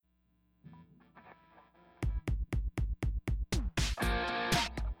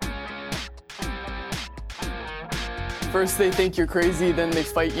First they think you're crazy, then they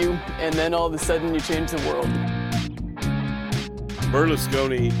fight you, and then all of a sudden you change the world.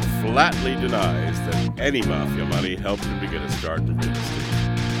 Berlusconi flatly denies that any mafia money helped him to get a start in real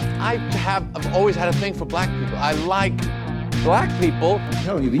estate. I've always had a thing for black people. I like black people. I'm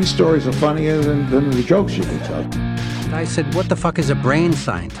telling you, these stories are funnier than the jokes you can tell. And I said, what the fuck is a brain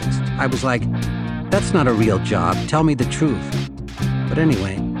scientist? I was like, that's not a real job. Tell me the truth. But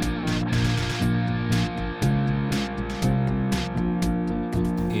anyway.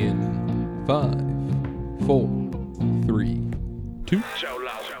 In 5, 4, 3, 2.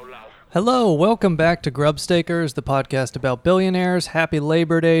 Hello, welcome back to Grubstakers, the podcast about billionaires. Happy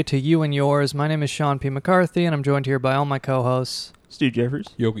Labor Day to you and yours. My name is Sean P. McCarthy, and I'm joined here by all my co-hosts. Steve Jeffers,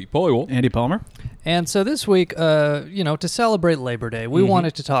 Yogi Polywolf, Andy Palmer. And so this week, to celebrate Labor Day, we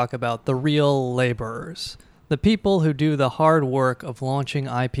wanted to talk about the real laborers, the people who do the hard work of launching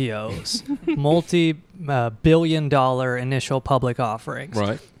IPOs, multi-billion-dollar initial public offerings.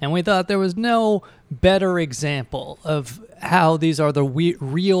 Right. And we thought there was no better example of how these are the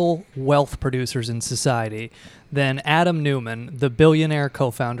real wealth producers in society than Adam Neumann, the billionaire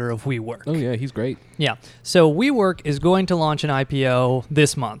co-founder of WeWork. Oh, yeah, he's great. Yeah. So WeWork is going to launch an IPO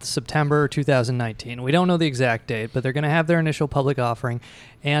this month, September 2019. We don't know the exact date, but they're going to have their initial public offering.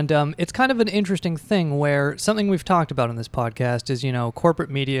 And it's kind of an interesting thing where something we've talked about in this podcast is, corporate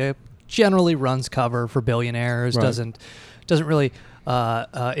media generally runs cover for billionaires, Right. doesn't really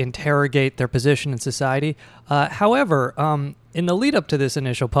interrogate their position in society. However, in the lead up to this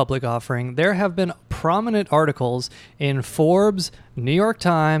initial public offering, there have been prominent articles in Forbes, New York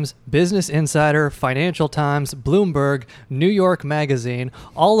Times, Business Insider, Financial Times, Bloomberg, New York Magazine,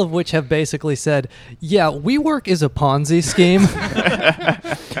 all of which have basically said, yeah, WeWork is a Ponzi scheme.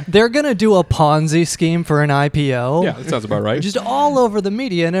 They're going to do a Ponzi scheme for an IPO. Yeah, that sounds about right. Just all over the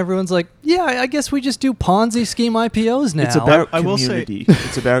media, and everyone's like, yeah, I guess we just do Ponzi scheme IPOs now. It's about I will community.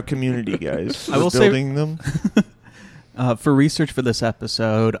 It's about community, guys. I will say- building them. For research for this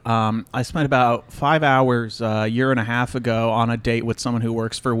episode, I spent about 5 hours a year and a half ago on a date with someone who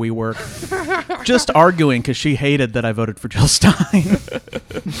works for WeWork, just arguing because she hated that I voted for Jill Stein.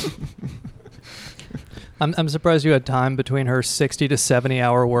 I'm surprised you had time between her 60 to 70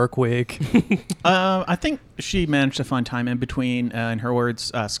 hour work week. I think she managed to find time in between, in her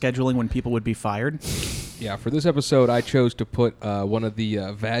words, scheduling when people would be fired. Yeah, for this episode, I chose to put one of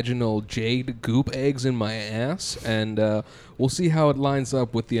the vaginal jade goop eggs in my ass, and we'll see how it lines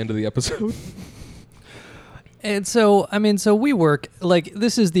up with the end of the episode. And so WeWork,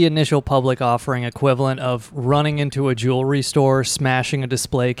 this is the initial public offering equivalent of running into a jewelry store, smashing a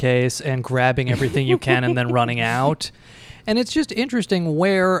display case, and grabbing everything you can and then running out. And it's just interesting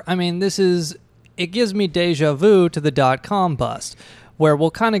where, it gives me deja vu to the dot-com bust, where we'll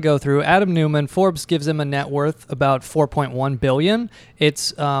kind of go through Adam Neumann. Forbes gives him a net worth about $4.1 billion.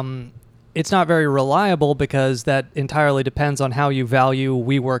 It's not very reliable because that entirely depends on how you value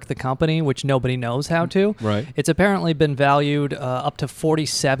WeWork, the company, which nobody knows how to. Right. It's apparently been valued up to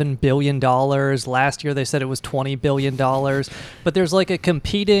 $47 billion. Last year they said it was $20 billion. But there's a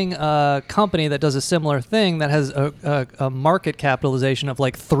competing company that does a similar thing that has a market capitalization of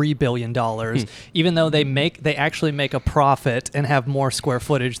 $3 billion, even though they actually make a profit and have more square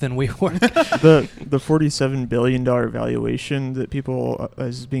footage than WeWork. The $47 billion valuation that people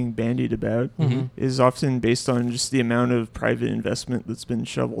is being bandied about is often based on just the amount of private investment that's been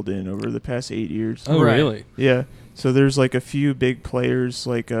shoveled in over the past 8 years. Oh, Right. really? Yeah. So there's a few big players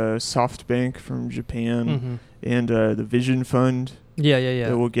like SoftBank from Japan and the Vision Fund Yeah.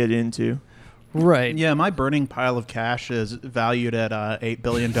 that we'll get into. Right. Yeah, my burning pile of cash is valued at $8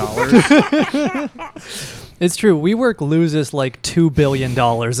 billion. It's true. WeWork loses $2 billion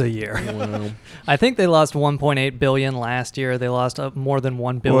a year. Wow. I think they lost $1.8 billion last year. They lost more than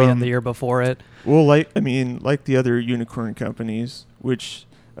 $1 billion the year before it. Well, like the other unicorn companies, which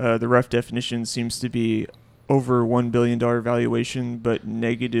the rough definition seems to be over $1 billion valuation, but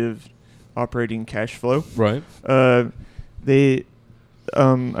negative operating cash flow. Right.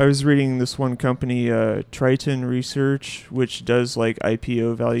 I was reading this one company, Triton Research, which does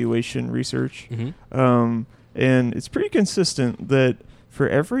IPO valuation research. Mm-hmm. And it's pretty consistent that for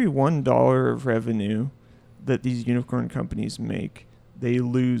every $1 of revenue that these unicorn companies make, they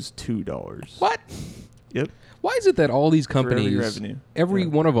lose $2. What? Yep. Why is it that all these For every companies, revenue. every Yeah.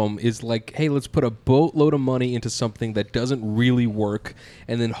 one of them is hey, let's put a boatload of money into something that doesn't really work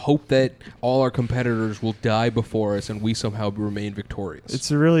and then hope that all our competitors will die before us and we somehow remain victorious?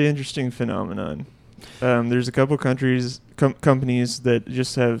 It's a really interesting phenomenon. There's a couple companies that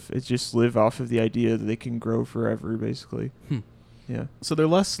just live off of the idea that they can grow forever, basically. Yeah. So they're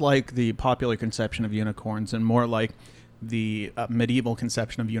less like the popular conception of unicorns and more like the medieval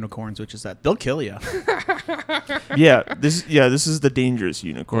conception of unicorns, which is that they'll kill you. This is the dangerous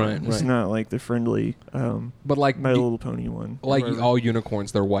unicorn. Right, It's right. not like the friendly But like My Little Pony one. like Or- all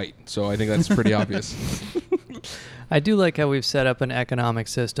unicorns, they're white. So I think that's pretty obvious. I do like how we've set up an economic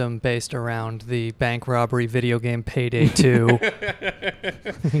system based around the bank robbery video game Payday 2.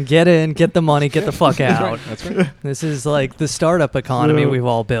 Get in, get the money, get the fuck out. That's right. This is like the startup economy Yeah. we've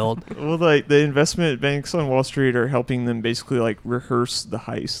all built. Well, like the investment banks on Wall Street are helping them basically like rehearse the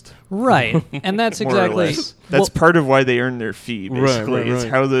heist. Right. And that's more or exactly less. That's part of why they earn their fee. Right, Basically, right, it's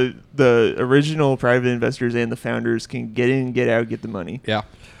right. how the original private investors and the founders can get in, get out, get the money. Yeah.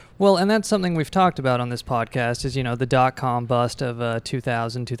 Well, and that's something we've talked about on this podcast is, the dot-com bust of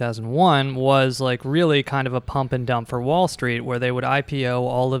 2000, 2001 was like really kind of a pump and dump for Wall Street, where they would IPO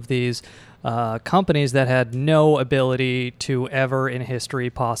all of these companies that had no ability to ever in history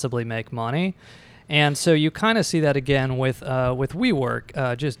possibly make money. And so you kind of see that again with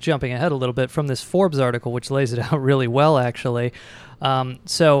WeWork. Just jumping ahead a little bit from this Forbes article, which lays it out really well, actually.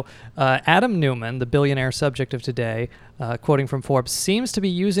 Adam Neumann, the billionaire subject of today, quoting from Forbes, seems to be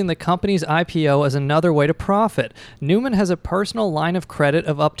using the company's IPO as another way to profit. Neumann has a personal line of credit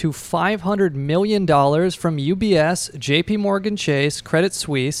of up to $500 million from UBS, JP Morgan Chase, Credit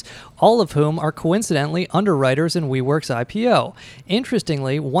Suisse, all of whom are coincidentally underwriters in WeWork's IPO.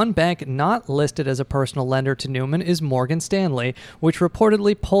 Interestingly, one bank not listed as a personal lender to Neumann is Morgan Stanley, which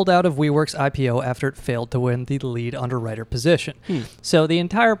reportedly pulled out of WeWork's IPO after it failed to win the lead underwriter position. So the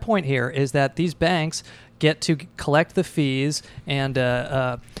entire point here is that these banks get to collect the fees and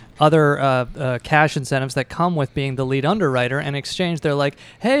other cash incentives that come with being the lead underwriter. And in exchange, they're like,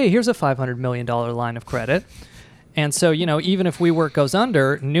 hey, here's a $500 million line of credit. And so, even if WeWork goes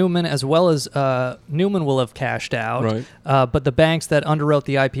under, Neumann as well as Neumann will have cashed out. Right. But the banks that underwrote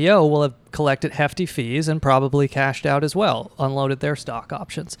the IPO will have collected hefty fees and probably cashed out as well, unloaded their stock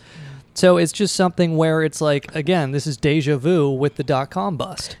options. So it's just something where it's like, again, this is deja vu with the dot-com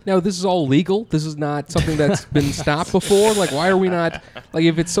bust. Now, this is all legal. This is not something that's been stopped before. Like, why are we not, like,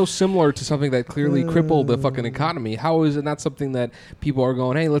 if it's so similar to something that clearly crippled the fucking economy, how is it not something that people are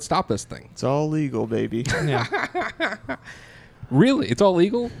going, hey, let's stop this thing? It's all legal, baby. Yeah. Really? It's all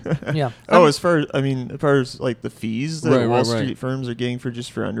legal? Yeah. As far as like the fees that Right, Wall right, Street right. firms are getting for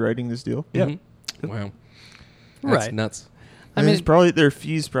underwriting this deal. Mhm. Wow. That's Right. nuts. I mean, their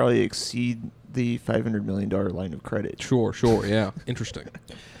fees probably exceed the $500 million line of credit. Sure, yeah. Interesting.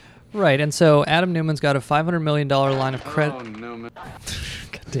 Right, and so Adam Neumann's got a $500 million line of credit. Oh, no, man.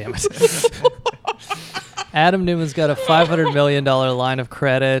 God damn it. Adam Neumann's got a $500 million line of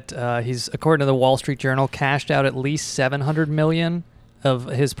credit. He's, according to the Wall Street Journal, cashed out at least $700 million of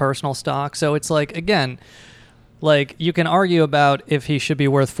his personal stock. So it's like, again, like you can argue about if he should be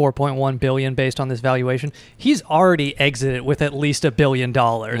worth $4.1 billion based on this valuation. He's already exited with at least $1 billion.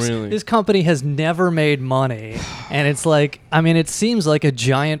 Really? This company has never made money, and it's like, it seems like a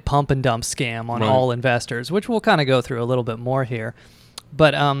giant pump and dump scam on Right. all investors, which we'll kind of go through a little bit more here.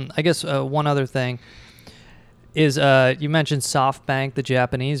 But I guess one other thing is you mentioned SoftBank, the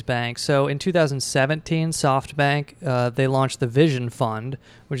Japanese bank. So in 2017, SoftBank, they launched the Vision Fund,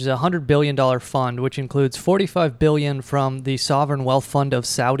 which is a $100 billion fund, which includes $45 billion from the Sovereign Wealth Fund of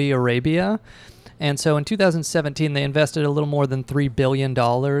Saudi Arabia. And so in 2017, they invested a little more than $3 billion in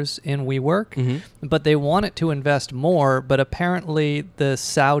WeWork, but they wanted to invest more, but apparently the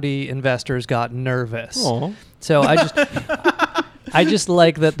Saudi investors got nervous. Aw. So I just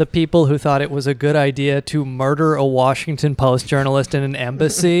like that the people who thought it was a good idea to murder a Washington Post journalist in an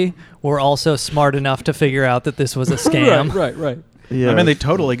embassy were also smart enough to figure out that this was a scam. Right. Yeah. I mean, they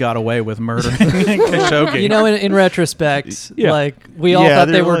totally got away with murdering Khashoggi. In retrospect, Yeah. like we all Yeah, thought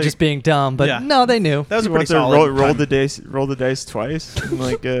they they're were like- just being dumb, but Yeah. no, they knew. That was a You pretty want to solid. roll the dice twice. And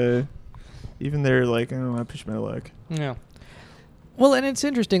like even they're like, I don't want to push my luck. Yeah. Well, and it's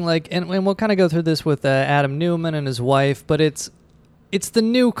interesting, like, and we'll kind of go through this with Adam Neumann and his wife, but it's the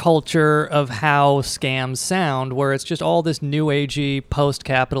new culture of how scams sound, where it's just all this new agey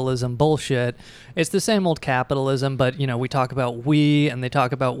post-capitalism bullshit. It's the same old capitalism, but we talk about and they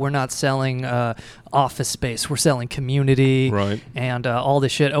talk about we're not selling office space, we're selling community, Right. and all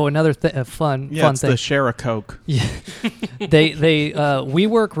this shit. Oh, another fun Yeah, it's thing. the share a Coke. Yeah.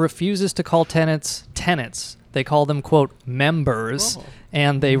 WeWork refuses to call tenants. They call them, quote, members,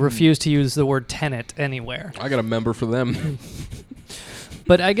 and they refuse to use the word tenant anywhere. I got a member for them.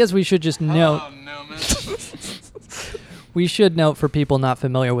 But I guess we should just note, Oh, no, man. we should note for people not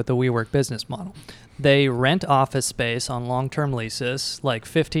familiar with the WeWork business model. They rent office space on long-term leases, like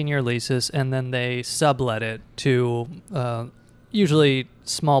 15-year leases, and then they sublet it to usually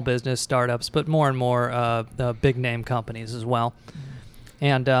small business startups, but more and more big name companies as well.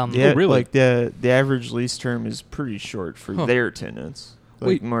 And Yeah, really? like the average lease term is pretty short for their tenants. Like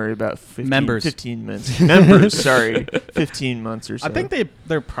Wait. more about 15 Members. 15 months. Members, sorry. 15 months or so. I think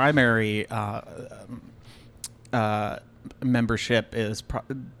their primary membership is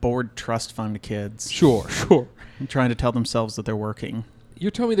bored trust fund kids Sure. trying to tell themselves that they're working. You're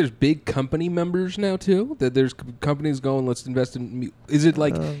telling me there's big company members now too? That there's companies going, let's invest in me. Is it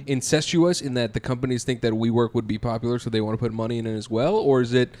like incestuous in that the companies think that WeWork would be popular, so they want to put money in it as well? Or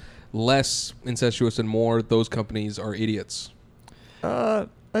is it less incestuous and more those companies are idiots?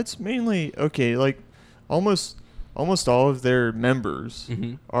 That's mainly okay. Like almost all of their members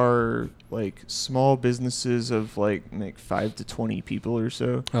are like small businesses of like 5 to 20 people or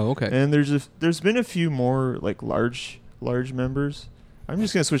so. Oh, okay. And there's been a few more like large members. I'm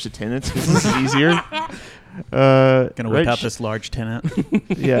just gonna switch to tenants because this is easier. Gonna whip out this large tenant.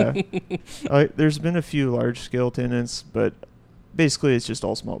 Yeah, there's been a few large scale tenants, but basically it's just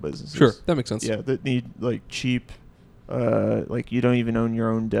all small businesses. Sure, that makes sense. Yeah, that need like cheap, like you don't even own your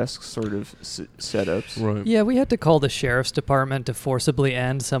own desk sort of setups. Right. yeah, we had to call the sheriff's department to forcibly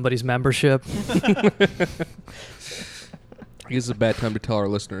end somebody's membership. I guess it's a bad time to tell our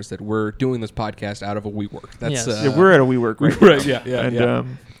listeners that we're doing this podcast out of a WeWork. That's Yes. Yeah, we're at a WeWork right right, now. yeah,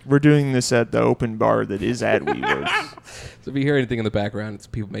 And we're doing this at the open bar that is at WeWork. So if you hear anything in the background, it's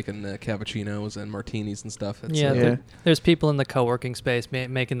people making cappuccinos and martinis and stuff. It's, Yeah, there's people in the co-working space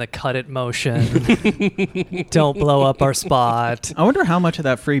making the cut it motion. Don't blow up our spot. I wonder how much of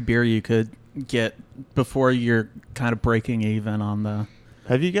that free beer you could get before you're kind of breaking even on the...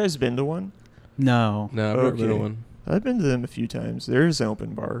 Have you guys been to one? No. No, I've never been to Okay. one. I've been to them a few times. There is an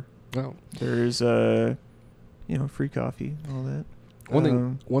open bar. Oh. There's free coffee, all that. One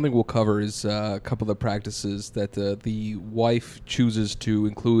thing we'll cover is a couple of the practices that the wife chooses to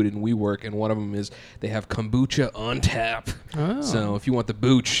include in WeWork, and one of them is they have kombucha on tap. Oh. So if you want the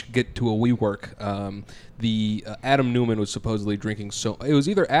booch, get to a WeWork. The Adam Newman was supposedly drinking it was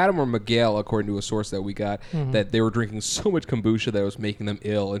either Adam or Miguel, according to a source that we got, that they were drinking so much kombucha that it was making them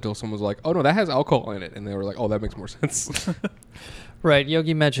ill until someone was like, oh no, that has alcohol in it. And they were like, oh, that makes more sense. Right,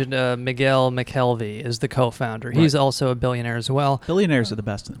 Yogi mentioned Miguel McKelvey is the co-founder. He's also a billionaire as well. Billionaires are the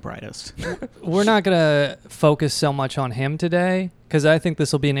best and the brightest. We're not going to focus so much on him today because I think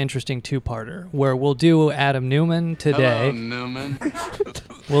this will be an interesting two-parter where we'll do Adam Newman today. Hello, Newman.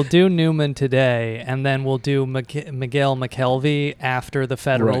 We'll do Newman today, and then we'll do Miguel McKelvey after the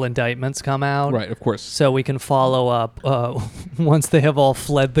federal indictments come out. Right, of course. So we can follow up once they have all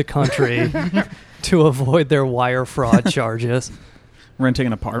fled the country to avoid their wire fraud charges. Renting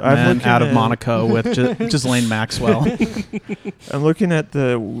an apartment out of Monaco with Ghislaine Maxwell. I'm looking at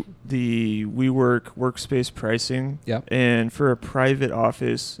the WeWork workspace pricing. Yep. And for a private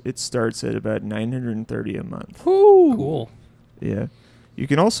office, it starts at about $930 a month. Ooh. Cool. Yeah. You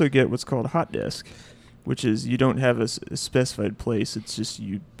can also get what's called Hot Desk, which is you don't have a specified place. It's just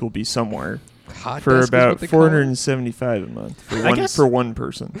you will be somewhere. Hot For desk is about what they call it? $475 a month for one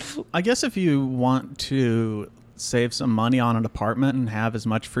person. I guess if you want to save some money on an apartment and have as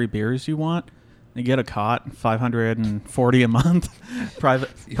much free beer as you want, you get a cot, $540 a month,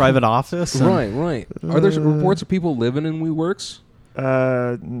 private office. Right. Are there reports of people living in WeWorks?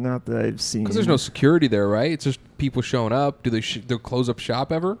 Not that I've seen. Because there's no security there, right? It's just people showing up. Do they'll close up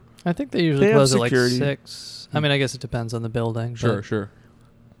shop ever? I think they usually They have close at like security. 6. I mean, I guess it depends on the building. Sure.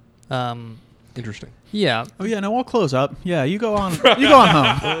 But, Interesting. yeah. Oh yeah, no, I'll close up. Yeah, you go on. You go on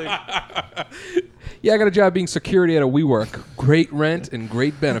home. Yeah, I got a job being security at a WeWork. Great rent and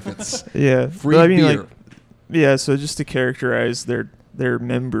great benefits. Yeah. Free But I mean, beer. yeah, so just to characterize their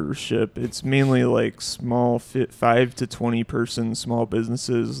membership, it's mainly like small 5 to 20 person small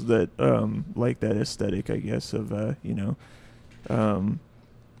businesses that like that aesthetic, I guess, of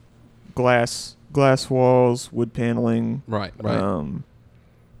glass walls, wood paneling, Right.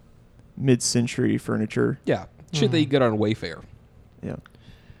 mid-century furniture. Yeah. Shit that you get on Wayfair. Yeah.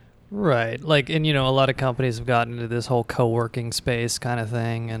 Right. Like, and, a lot of companies have gotten into this whole co-working space kind of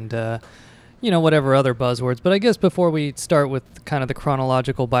thing and, whatever other buzzwords. But I guess before we start with kind of the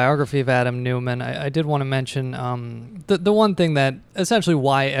chronological biography of Adam Newman, I did want to mention the one thing that essentially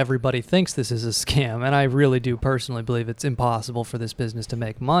why everybody thinks this is a scam, and I really do personally believe it's impossible for this business to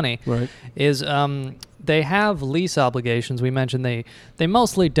make money, Right. is they have lease obligations. We mentioned they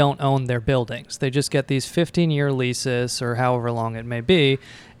mostly don't own their buildings. They just get these 15-year leases or however long it may be,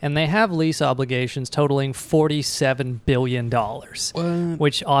 and they have lease obligations totaling $47 billion,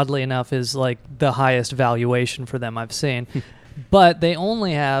 which oddly enough is like the highest valuation for them I've seen. But they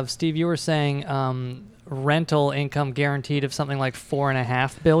only have, Steve, you were saying rental income guaranteed of something like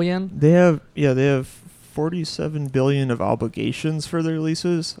 $4.5 billion. They have 47 billion of obligations for their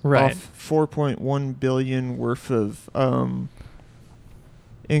leases, Right. off 4.1 billion worth of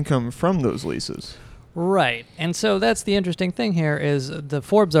income from those leases. Right. And so that's the interesting thing here is the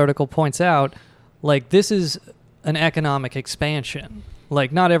Forbes article points out, like, this is an economic expansion.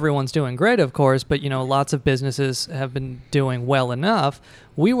 Like, not everyone's doing great, of course, but, lots of businesses have been doing well enough.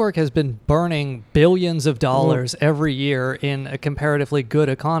 WeWork has been burning billions of dollars every year in a comparatively good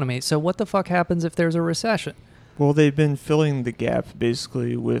economy. So what the fuck happens if there's a recession? Well, they've been filling the gap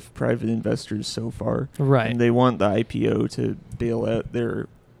basically with private investors so far. Right. And they want the IPO to bail out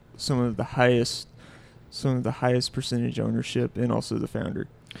some of the highest percentage ownership and also the founder.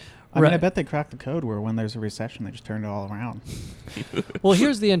 I mean, I Right. bet they cracked the code where when there's a recession, they just turn it all around. Well,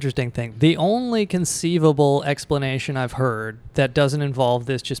 here's the interesting thing. The only conceivable explanation I've heard that doesn't involve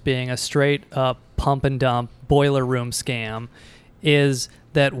this just being a straight up pump and dump boiler room scam is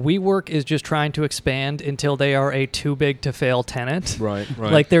that WeWork is just trying to expand until they are a too big to fail tenant. Right.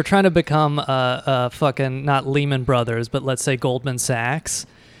 Like they're trying to become a fucking, not Lehman Brothers, but let's say Goldman Sachs,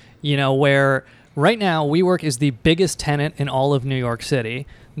 where right now WeWork is the biggest tenant in all of New York City.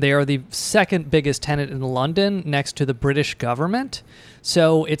 They are the second biggest tenant in London next to the British government.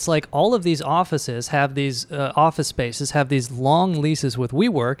 So it's like all of these offices have these office spaces have these long leases with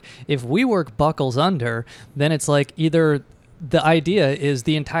WeWork. If WeWork buckles under, then it's like either the idea is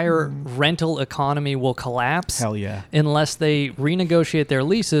the entire rental economy will collapse. Hell yeah. Unless they renegotiate their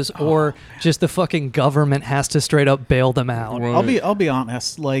leases, or just the fucking government has to straight up bail them out. Right. I'll be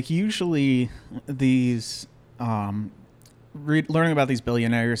honest. Like usually these learning about these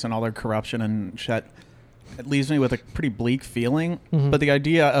billionaires and all their corruption and shit, it leaves me with a pretty bleak feeling. Mm-hmm. But the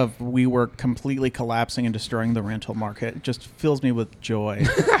idea of WeWork completely collapsing and destroying the rental market just fills me with joy.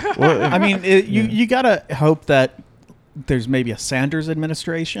 Well, I mean, you gotta hope that there's maybe a Sanders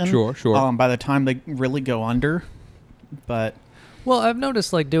administration. Sure. By the time they really go under, but. Well, I've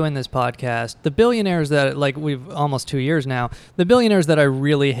noticed, like, doing this podcast, the billionaires that, like, we've almost 2 years now, the billionaires that I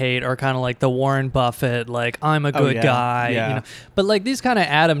really hate are kind of like the Warren Buffett, like, I'm a good guy, Yeah. But, like, these kind of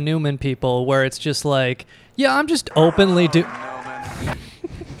Adam Newman people where it's just like, yeah, I'm just openly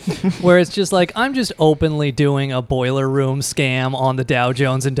where it's just like, I'm just openly doing a boiler room scam on the Dow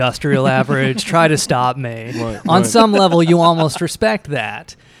Jones Industrial Average. Try to stop me. On some level, you almost respect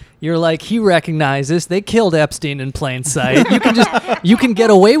that. You're like, he recognizes they killed Epstein in plain sight. You can get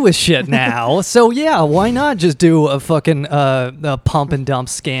away with shit now. So yeah, why not just do a fucking a pump and dump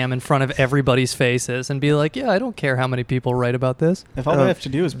scam in front of everybody's faces and be like, yeah, I don't care how many people write about this. If all they have to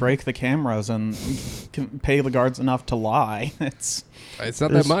do is break the cameras and pay the guards enough to lie, it's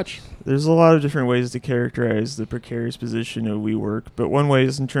not that much. There's a lot of different ways to characterize the precarious position of WeWork, but one way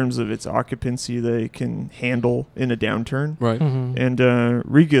is in terms of its occupancy they can handle in a downturn. Right. Mm-hmm. And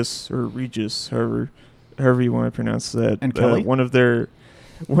Regus, however you want to pronounce that, And Kelly? one of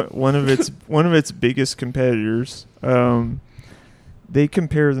its biggest competitors. They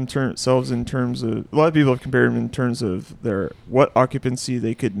compare themselves in terms of, a lot of people have compared them in terms of what occupancy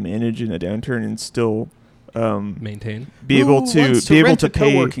they could manage in a downturn and still Maintain. be able to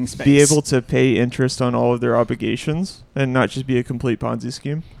co-working space? be able to pay interest on all of their obligations and not just be a complete Ponzi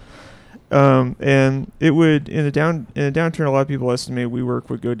scheme. And it would in a downturn, a lot of people estimate WeWork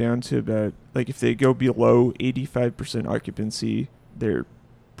would go down to about, like, if they go below 85% occupancy, they're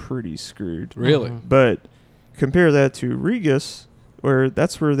pretty screwed. Really? Mhm. But compare that to Regus, where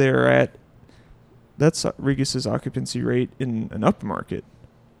they're at. That's Regus's occupancy rate in an upmarket.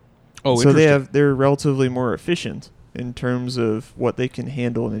 Oh, so interesting. they're relatively more efficient in terms of what they can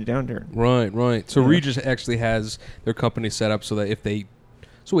handle in a downturn. Right. So Yeah. Regis actually has their company set up so that if they...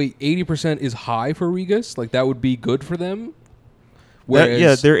 So wait, 80% is high for Regus? Like, that would be good for them?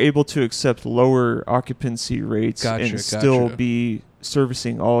 They're able to accept lower occupancy rates Gotcha. and still be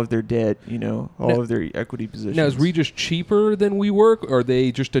servicing all of their debt, all of their equity positions. Now, is Regis cheaper than WeWork? Or are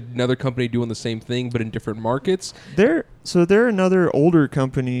they just another company doing the same thing but in different markets? They're another older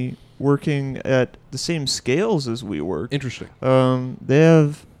company working at the same scales as WeWork. Interesting.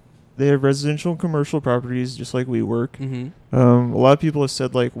 They have residential and commercial properties just like WeWork. Mm-hmm. A lot of people have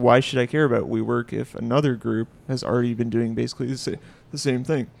said, like, why should I care about WeWork if another group has already been doing basically the same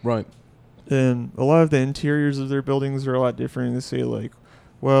thing? Right. And a lot of the interiors of their buildings are a lot different. They say, like,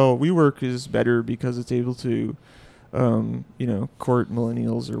 well, WeWork is better because it's able to, court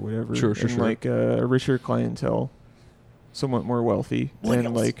millennials or whatever. Sure. Like a richer clientele, somewhat more wealthy,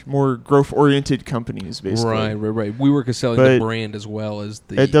 and like more growth-oriented companies, basically. Right. WeWork is selling the brand as well as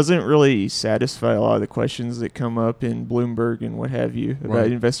the... It doesn't really satisfy a lot of the questions that come up in Bloomberg and what have you about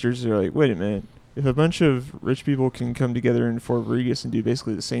investors who are like, wait a minute, if a bunch of rich people can come together in Fort Rodriguez and do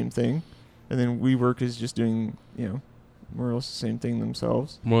basically the same thing, and then WeWork is just doing, more or less the same thing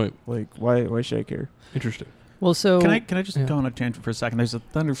themselves. Right. Like, why should I care? Interesting. Well, so Can I just go on a tangent for a second? There's a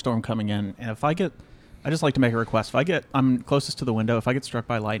thunderstorm coming in, and I just like to make a request. I'm closest to the window. If I get struck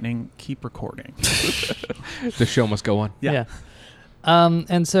by lightning, keep recording. The show must go on. Yeah.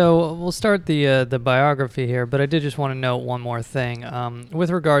 And so we'll start the biography here, but I did just want to note one more thing with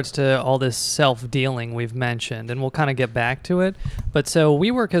regards to all this self-dealing we've mentioned, and we'll kind of get back to it. But so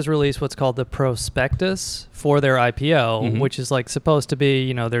WeWork has released what's called the prospectus for their IPO, which is like supposed to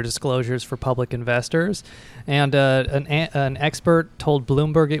be, their disclosures for public investors. And an expert told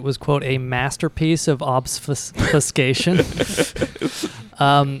Bloomberg it was, quote, a masterpiece of obfuscation.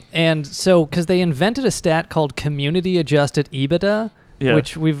 And so, because they invented a stat called community-adjusted EBITDA,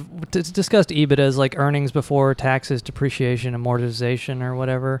 which we've discussed EBITDA as like earnings before taxes, depreciation, amortization, or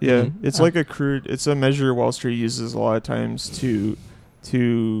whatever. Yeah, it's like it's a measure Wall Street uses a lot of times to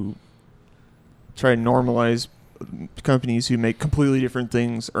try and normalize companies who make completely different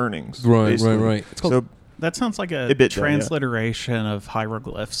things earnings. Right. It's called, That sounds like a EBITDA, transliteration of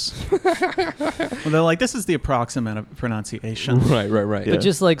hieroglyphs. Well, they're like, this is the approximate pronunciation. Right. Yeah. But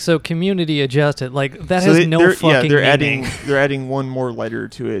just like, so community adjusted, like that So has no fucking they're meaning. they're adding one more letter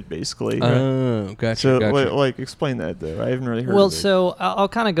to it, basically. Oh, gotcha. So, gotcha. explain that though. I haven't really heard. Well, of it. so I'll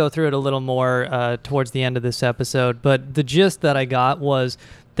kind of go through it a little more towards the end of this episode, but the gist that I got was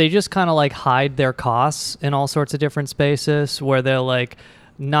they just kind of like hide their costs in all sorts of different spaces where they'll like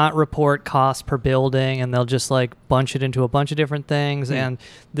not report costs per building, and they'll just like bunch it into a bunch of different things. And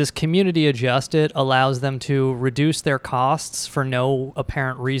this community adjusted allows them to reduce their costs for no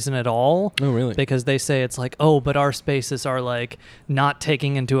apparent reason at all. Oh, really? Because they say it's like, but our spaces are like not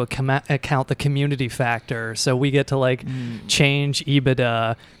taking into account the community factor, so we get to like change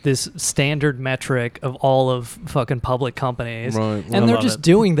EBITDA, this standard metric of all of fucking public companies. Right. And they're just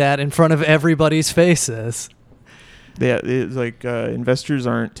doing that in front of everybody's faces. Yeah, it's like investors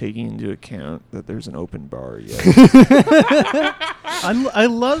aren't taking into account that there's an open bar yet. I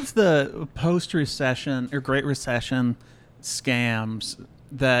love the post-recession or Great Recession scams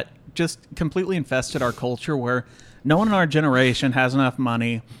that just completely infested our culture, where no one in our generation has enough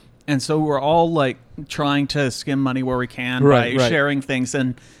money, and so we're all like trying to skim money where we can by sharing things,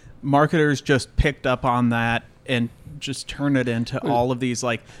 and marketers just picked up on that and just turn it into all of these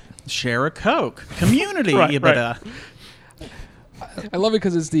like share a Coke, community EBITDA. I love it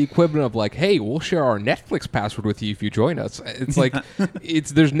because it's the equivalent of like, hey, we'll share our Netflix password with you if you join us. It's like,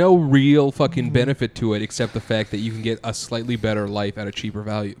 there's no real fucking benefit to it except the fact that you can get a slightly better life at a cheaper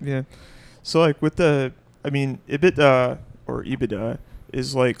value. Yeah. So like with EBITDA or EBITDA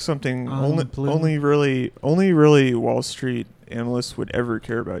is like something only really Wall Street analysts would ever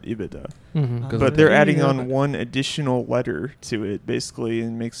care about EBITDA. But they're adding on one additional letter to it basically,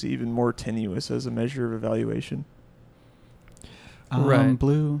 and makes it even more tenuous as a measure of evaluation. Right.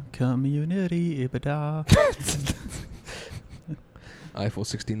 Blue community EBITDA. Eiffel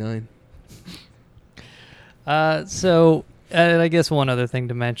 69. So I guess one other thing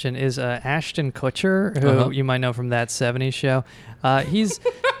to mention is Ashton Kutcher, who you might know from That 70s Show. He's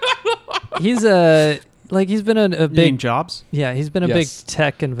been a big... You mean Jobs? Yeah, he's been a big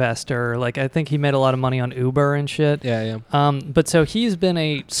tech investor. Like, I think he made a lot of money on Uber and shit. Yeah. But so he's been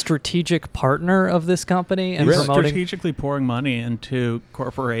a strategic partner of this company and He's promoting... strategically pouring money into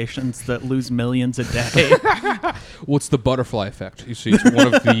corporations that lose millions a day. Well, it's the butterfly effect. You see, it's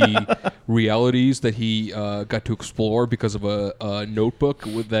one of the realities that he got to explore because of a notebook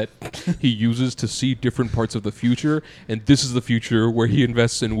that he uses to see different parts of the future. And this is the future where he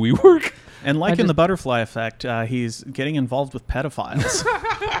invests in WeWork. And like in the butterfly effect, he's getting involved with pedophiles.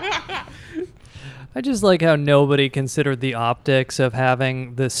 I just like how nobody considered the optics of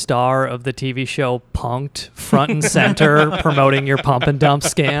having the star of the TV show Punk'd front and center promoting your pump and dump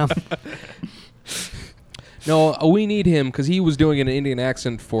scam. No, we need him because he was doing an Indian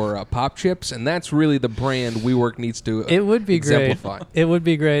accent for Pop Chips, and that's really the brand WeWork needs to exemplify. Great. It would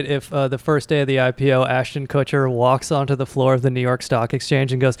be great if the first day of the IPO, Ashton Kutcher walks onto the floor of the New York Stock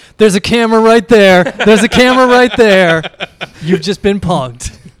Exchange and goes, "There's a camera right there. There's a camera right there. You've just been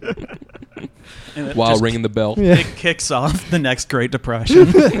punked." While ringing the bell. It kicks off the next Great Depression.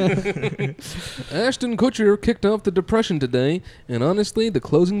 Ashton Kutcher kicked off the Depression today, and honestly, the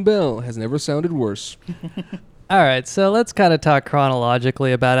closing bell has never sounded worse. All right, so let's kind of talk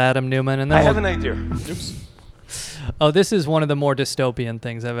chronologically about Adam Newman. And then I have an idea. Oops. Oh, this is one of the more dystopian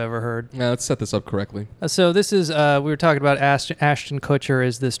things I've ever heard. Now, let's set this up correctly. So this is, we were talking about Ashton Kutcher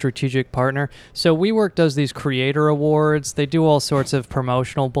is the strategic partner. So WeWork does these creator awards. They do all sorts of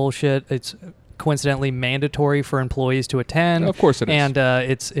promotional bullshit. It's coincidentally mandatory for employees to attend. Of course it is. And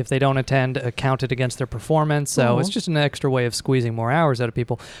it's if they don't attend, counted against their performance. So it's just an extra way of squeezing more hours out of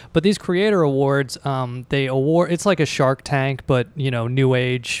people. But these creator awards, they award. It's like a Shark Tank, but new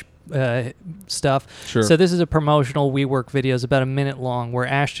age stuff. Sure. So this is a promotional WeWork video, it's about a minute long, where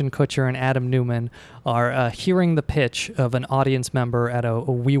Ashton Kutcher and Adam Newman are hearing the pitch of an audience member at a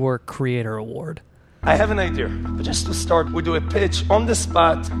WeWork Creator Award. I have an idea, but just to start, we do a pitch on the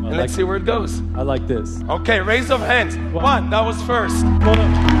spot, and let's see where it goes. I like this. Okay, raise of hands. One, that was first.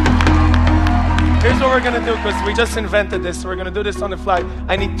 Here's what we're gonna do, because we just invented this, so we're gonna do this on the fly.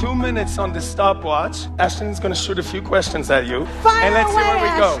 I need 2 minutes on the stopwatch. Ashton's gonna shoot a few questions at you, and let's see where we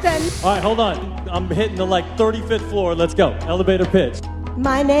go. All right, hold on. I'm hitting the 35th floor. Let's go. Elevator pitch.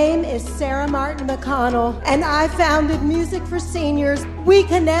 My name is Sarah Martin McConnell, and I founded Music for Seniors. We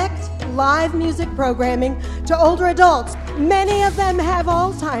connect live music programming to older adults. Many of them have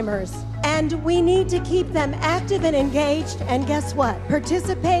Alzheimer's, and we need to keep them active and engaged. And guess what?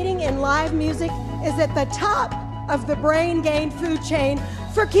 Participating in live music is at the top of the brain gain food chain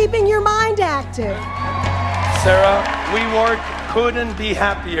for keeping your mind active. Sarah, WeWork couldn't be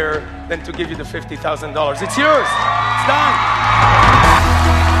happier than to give you the $50,000. It's yours. It's done.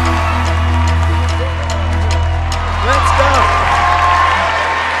 Let's go.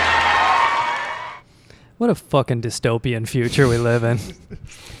 What a fucking dystopian future we live in.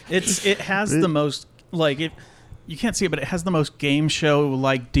 It has the most you can't see it, but it has the most game show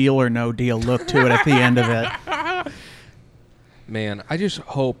like Deal or No Deal look to it at the end of it. Man, I just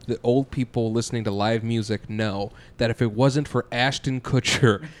hope that old people listening to live music know that if it wasn't for Ashton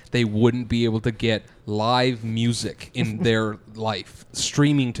Kutcher, they wouldn't be able to get live music in their life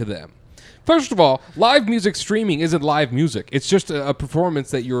streaming to them. First of all, live music streaming isn't live music. It's just a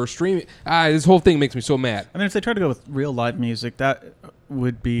performance that you're streaming. This whole thing makes me so mad. I mean, if they try to go with real live music, that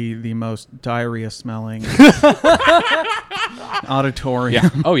would be the most diarrhea-smelling auditorium.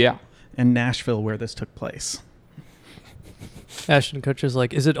 Yeah. Oh, yeah. In Nashville, where this took place. Ashton Kutcher's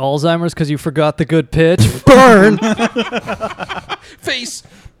like, is it Alzheimer's because you forgot the good pitch? Burn! Face!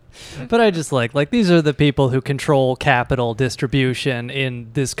 But I just like these are the people who control capital distribution in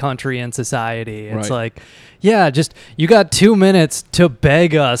this country and society. It's like, yeah, just you got 2 minutes to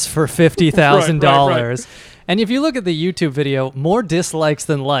beg us for $50,000. Right. And if you look at the YouTube video, more dislikes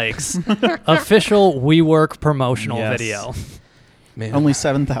than likes. Official WeWork promotional video. Man. Only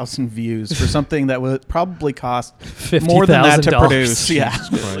 7,000 views for something that would probably cost more than that to produce. Yeah,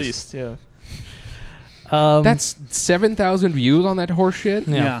 at least. Yeah. That's 7,000 views on that horse shit.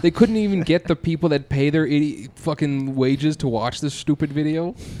 Yeah. They couldn't even get the people that pay their fucking wages to watch this stupid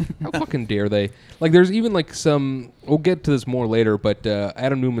video. How fucking dare they? Like, there's even like some. We'll get to this more later, but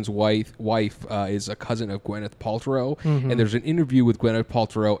Adam Newman's wife is a cousin of Gwyneth Paltrow, and there's an interview with Gwyneth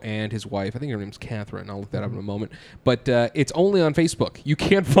Paltrow and his wife. I think her name's Catherine. I'll look that up in a moment. But it's only on Facebook. You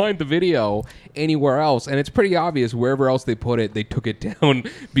can't find the video anywhere else, and it's pretty obvious wherever else they put it, they took it down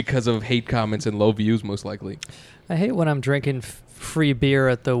because of hate comments and low views, most likely. I hate when I'm drinking free beer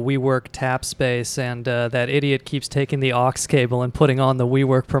at the WeWork tap space and that idiot keeps taking the aux cable and putting on the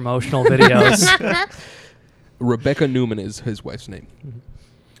WeWork promotional videos. Rebecca Newman is his wife's name.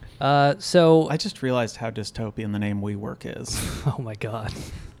 So I just realized how dystopian the name WeWork is. Oh my god!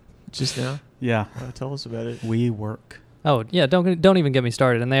 Just now? Yeah. Tell us about it. WeWork. Oh yeah, don't even get me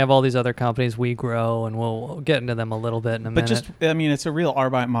started. And they have all these other companies, WeGrow, and we'll get into them a little bit in a minute. But just, I mean, it's a real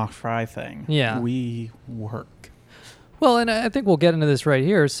Arbeit macht frei thing. Yeah. WeWork. Well, and I think we'll get into this right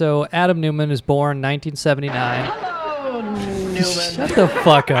here. So Adam Newman is born 1979. Hello, Newman. Shut the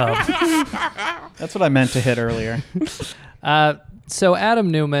fuck up. That's what I meant to hit earlier. So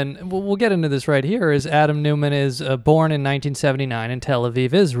Adam Newman, we'll get into this right here, is Adam Newman is born in 1979 in Tel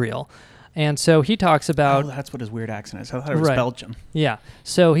Aviv, Israel. And so he talks about... Oh, that's what his weird accent is. I thought it was Belgian. Yeah.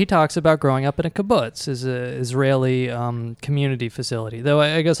 So he talks about growing up in a kibbutz, is an Israeli community facility. Though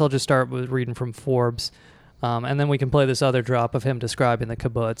I guess I'll just start with reading from Forbes. And then we can play this other drop of him describing the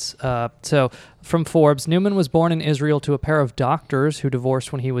kibbutz. So, from Forbes, Newman was born in Israel to a pair of doctors who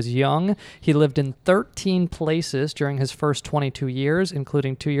divorced when he was young. He lived in 13 places during his first 22 years,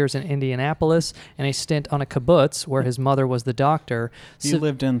 including 2 years in Indianapolis and a stint on a kibbutz where his mother was the doctor. He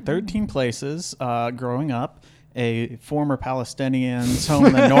lived in 13 places growing up. A former Palestinian's home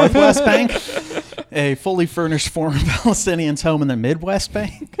in the Northwest Bank. A fully furnished former Palestinian's home in the Midwest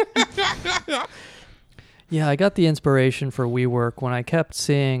Bank. Yeah, I got the inspiration for WeWork when I kept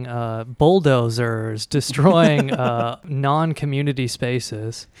seeing bulldozers destroying non-community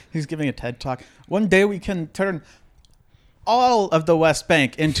spaces. He's giving a TED Talk. One day we can turn all of the West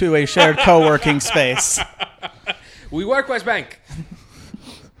Bank into a shared co-working space. WeWork West Bank.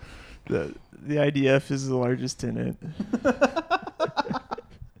 the IDF is the largest tenant.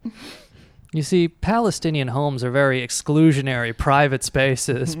 You see, Palestinian homes are very exclusionary private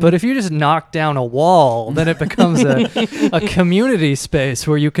spaces, but if you just knock down a wall, then it becomes a community space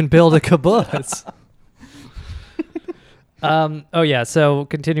where you can build a kibbutz. So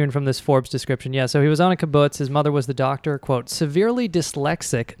continuing from this Forbes description, so he was on a kibbutz. His mother was the doctor. Quote, severely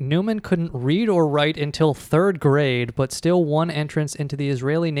dyslexic, Newman couldn't read or write until 3rd grade, but still won entrance into the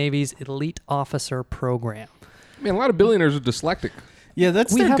Israeli Navy's elite officer program. I mean, a lot of billionaires are dyslexic. Yeah,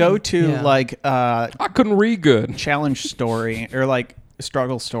 that's their go-to, I couldn't read good. Challenge story or like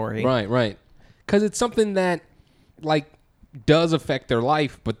struggle story. Right. Because it's something that like does affect their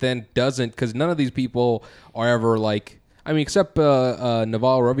life, but then doesn't, because none of these people are ever like, I mean, except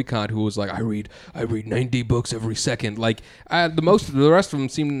Naval Ravikant, who was like, I read 90 books every second. Like the rest of them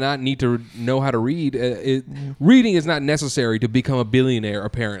seem to not need to know how to read. Reading is not necessary to become a billionaire,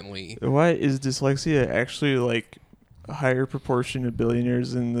 apparently. Why is dyslexia actually like a higher proportion of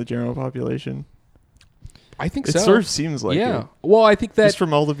billionaires in the general population? I think it so. It sort of seems like it. Well, I think that just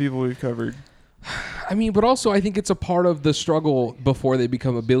from all the people we've covered. I mean, but also I think it's a part of the struggle before they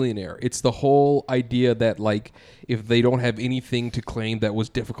become a billionaire. It's the whole idea that like if they don't have anything to claim that was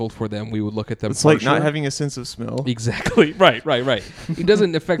difficult for them, we would look at them. It's like not having a sense of smell. Exactly. Right. It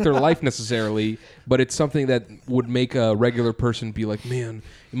doesn't affect their life necessarily, but it's something that would make a regular person be like, man,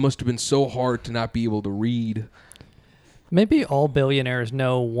 it must have been so hard to not be able to read. Maybe all billionaires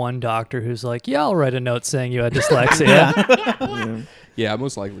know one doctor who's like, yeah, I'll write a note saying you had dyslexia. Yeah,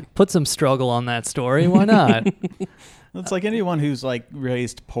 most likely. Put some struggle on that story. Why not? It's like anyone who's like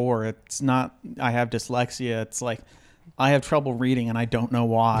raised poor. It's not, I have dyslexia. It's like, I have trouble reading and I don't know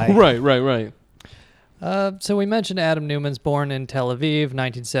why. Right. So we mentioned Adam Newman's born in Tel Aviv,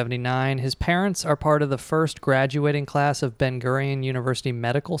 1979. His parents are part of the first graduating class of Ben Gurion University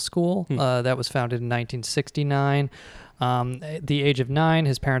Medical School. That was founded in 1969. At the age of 9,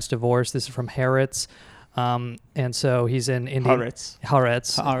 his parents divorced. This is from Haaretz. And so he's in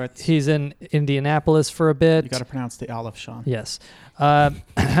Haaretz. He's in Indianapolis for a bit. You got to pronounce the Aleph, Sean. Yes.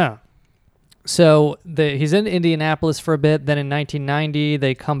 So he's in Indianapolis for a bit. Then in 1990,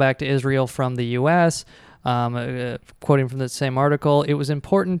 they come back to Israel from the U.S. Quoting from the same article, it was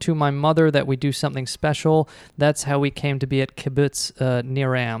important to my mother that we do something special. That's how we came to be at Kibbutz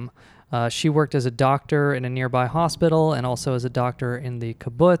Niram. She worked as a doctor in a nearby hospital and also as a doctor in the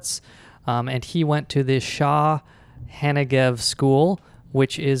kibbutz. And he went to the Shah Hanegev School,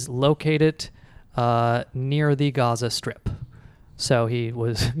 which is located near the Gaza Strip. So he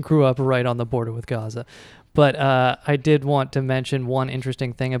grew up right on the border with Gaza. But I did want to mention one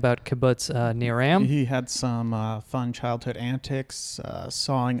interesting thing about Kibbutz Niram. He had some fun childhood antics,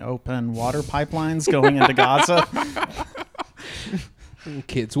 sawing open water pipelines going into Gaza.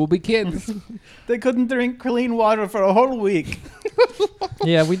 Kids will be kids. They couldn't drink clean water for a whole week.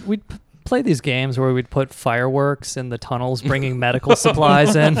 Yeah, we'd play these games where we'd put fireworks in the tunnels, bringing medical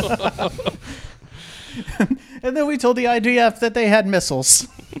supplies in. And then we told the IDF that they had missiles.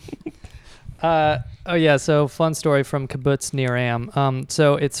 So fun story from Kibbutz Niram.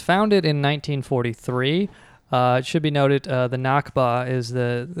 So it's founded in 1943. It should be noted the Nakba is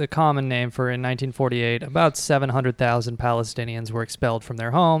the common name for in 1948. About 700,000 Palestinians were expelled from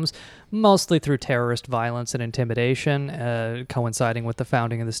their homes, mostly through terrorist violence and intimidation, coinciding with the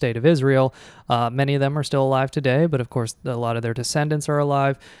founding of the State of Israel. Many of them are still alive today, but of course a lot of their descendants are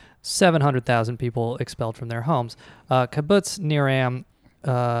alive. 700,000 people expelled from their homes. Kibbutz Niram,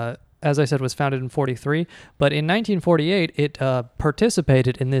 as I said, was founded in 43, but in 1948, it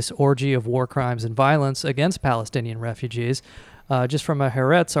participated in this orgy of war crimes and violence against Palestinian refugees. Just from a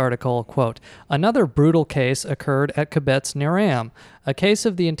Haaretz article, quote, another brutal case occurred at Kibbutz Niram, a case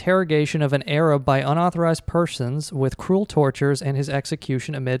of the interrogation of an Arab by unauthorized persons with cruel tortures and his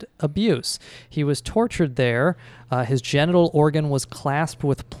execution amid abuse. He was tortured there. His genital organ was clasped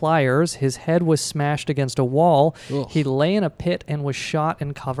with pliers. His head was smashed against a wall. Ugh. He lay in a pit and was shot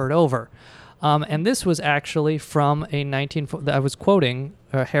and covered over. And this was actually from a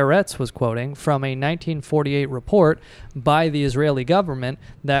Haaretz was quoting from a 1948 report by the Israeli government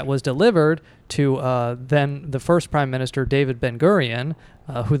that was delivered to then the first Prime Minister, David Ben-Gurion,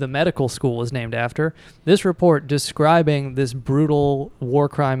 who the medical school was named after. This report describing this brutal war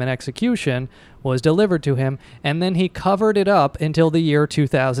crime and execution was delivered to him, and then he covered it up until the year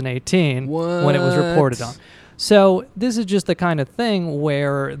 2018 when it was reported on. So this is just the kind of thing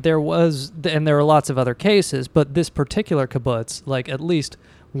where there was, and there are lots of other cases, but this particular kibbutz, like at least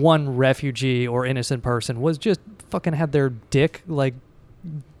one refugee or innocent person was just fucking had their dick like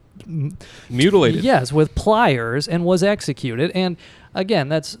Mutilated. Yes, with pliers, and was executed. And again,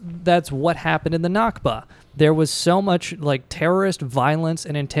 that's what happened in the Nakba. There was so much like terrorist violence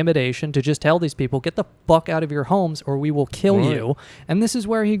and intimidation to just tell these people, get the fuck out of your homes or we will kill you. And this is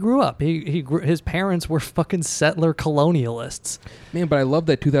where he grew up. His parents were fucking settler colonialists. Man, but I love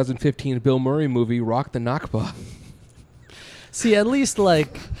that 2015 Bill Murray movie, Rock the Nakba. See, at least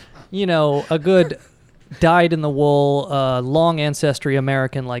like, a good dyed-in-the-wool, long ancestry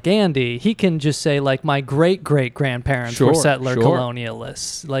American like Andy, he can just say, like, my great-great-grandparents were settler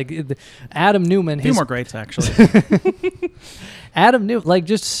colonialists. Like, Adam Newman... A few more greats, actually. Adam Newman, like,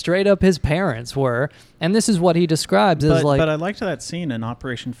 just straight up his parents were. And this is what he describes as, like... But I liked that scene in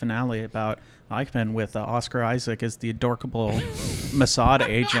Operation Finale about Eichmann with Oscar Isaac as the adorable Mossad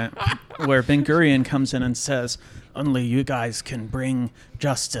agent, where Ben Gurion comes in and says... Only you guys can bring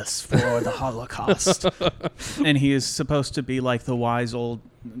justice for the Holocaust. And he is supposed to be like the wise old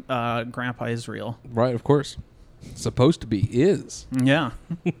Grandpa Israel. Right, of course. Supposed to be is. Yeah.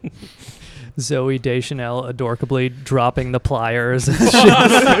 Zoe Deschanel adorably dropping the pliers.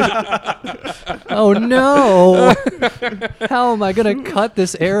 Oh no! How am I going to cut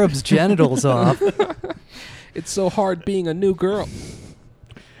this Arab's genitals off? It's so hard being a new girl.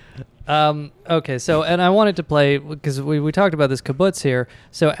 Okay, so, and I wanted to play, because we talked about this kibbutz here,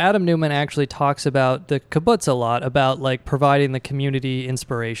 so Adam Newman actually talks about the kibbutz a lot, about, like, providing the community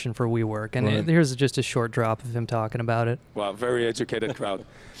inspiration for WeWork, and here's just a short drop of him talking about it. Wow, very educated crowd.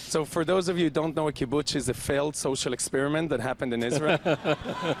 So for those of you who don't know, a kibbutz is a failed social experiment that happened in Israel.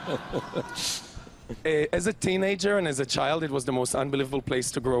 As a teenager and as a child, it was the most unbelievable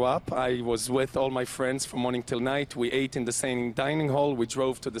place to grow up. I was with all my friends from morning till night. We ate in the same dining hall. We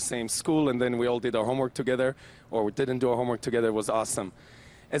drove to the same school, and then we all did our homework together, or we didn't do our homework together. It was awesome.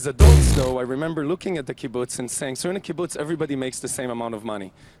 As adults, though, I remember looking at the kibbutz and saying, so in a kibbutz, everybody makes the same amount of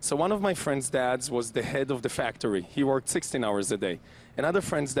money. So one of my friend's dads was the head of the factory. He worked 16 hours a day. Another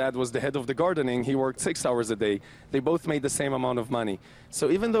friend's dad was the head of the gardening. He worked 6 hours a day. They both made the same amount of money. So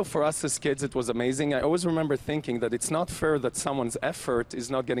even though for us as kids it was amazing, I always remember thinking that it's not fair that someone's effort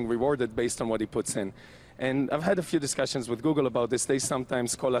is not getting rewarded based on what he puts in. And I've had a few discussions with Google about this. They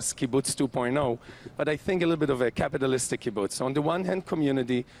sometimes call us kibbutz 2.0, but I think a little bit of a capitalistic kibbutz. So on the one hand,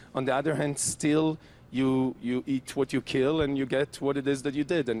 community. On the other hand, still you eat what you kill and you get what it is that you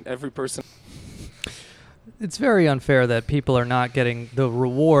did. And every person... It's very unfair that people are not getting the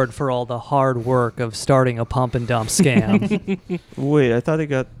reward for all the hard work of starting a pump and dump scam. Wait, I thought I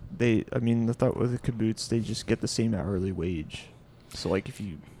thought with the kibbutz, they just get the same hourly wage. So, like, if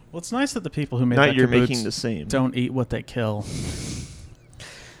you... Well, it's nice that the people who make not that you're kibbutz making the same. don't eat what they kill.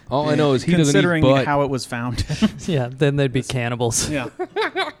 All I know is he doesn't eat considering butt. how it was founded. Yeah, then they'd be cannibals. Yeah.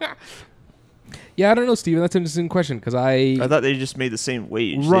 Yeah, I don't know, Steven. That's an interesting question because I thought they just made the same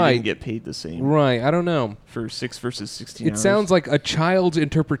wage. Right. They didn't get paid the same. Right. I don't know. For 6 versus 16 It hours. sounds like a child's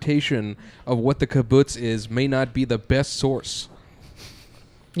interpretation of what the kibbutz is may not be the best source.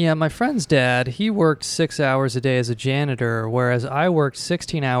 Yeah, my friend's dad, he worked 6 hours a day as a janitor, whereas I worked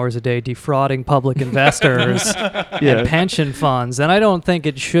 16 hours a day defrauding public investors and pension funds. And I don't think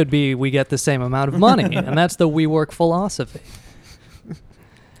it should be we get the same amount of money. And that's the WeWork philosophy.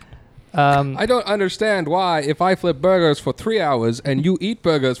 I don't understand why, if I flip burgers for 3 hours and you eat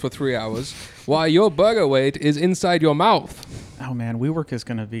burgers for 3 hours, why your burger weight is inside your mouth. Oh, man. WeWork is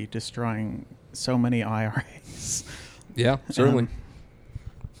going to be destroying so many IRAs. Yeah, certainly.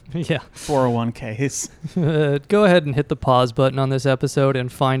 Yeah. 401ks. Go ahead and hit the pause button on this episode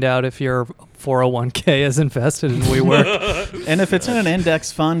and find out if your 401k is invested in WeWork. And if it's in an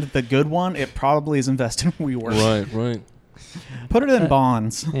index fund, the good one, it probably is invested in WeWork. Right. Put it in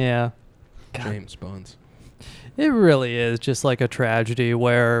bonds. Yeah. James Bonds. It really is just like a tragedy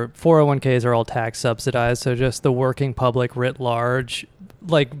where 401ks are all tax subsidized, so just the working public writ large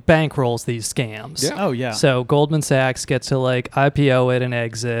like bankrolls these scams. Yeah. Oh, yeah. So Goldman Sachs gets to like IPO it and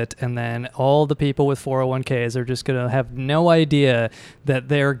exit, and then all the people with 401ks are just going to have no idea that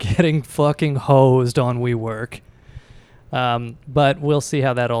they're getting fucking hosed on WeWork. But we'll see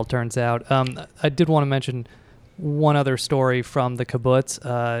how that all turns out. I did want to mention one other story from the kibbutz.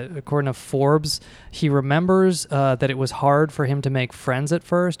 According to Forbes, he remembers that it was hard for him to make friends at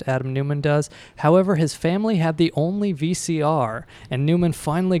first. Adam Newman does. However, his family had the only VCR, and Newman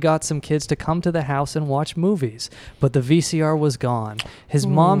finally got some kids to come to the house and watch movies. But the VCR was gone. His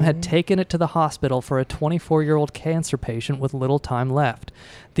mom had taken it to the hospital for a 24-year-old cancer patient with little time left.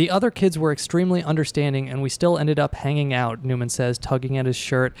 The other kids were extremely understanding, and we still ended up hanging out, Newman says, tugging at his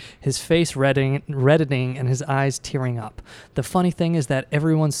shirt, his face reddening and his eyes tearing up. The funny thing is that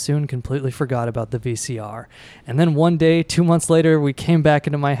everyone soon completely forgot about the VCR. And then one day, 2 months later, we came back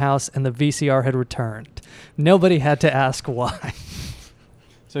into my house, and the VCR had returned. Nobody had to ask why.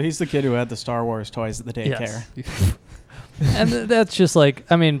 So he's the kid who had the Star Wars toys at the daycare. Yes. And that's just like,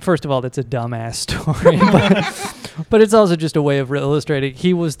 I mean, first of all, that's a dumbass story. But it's also just a way of illustrating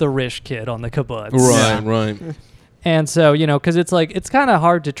he was the rich kid on the kibbutz. Right. And so, because it's like, it's kind of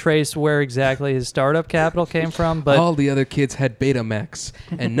hard to trace where exactly his startup capital came from. But all the other kids had Betamax,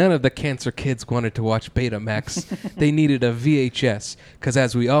 and none of the cancer kids wanted to watch Betamax. They needed a VHS, because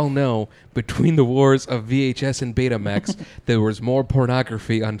as we all know, between the wars of VHS and Betamax, there was more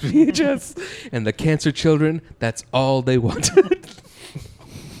pornography on VHS, and the cancer children, that's all they wanted.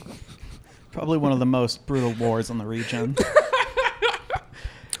 Probably one of the most brutal wars in the region.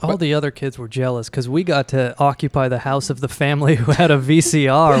 All the other kids were jealous because we got to occupy the house of the family who had a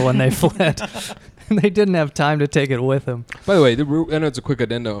VCR when they fled. And they didn't have time to take it with them. By the way, I know it's a quick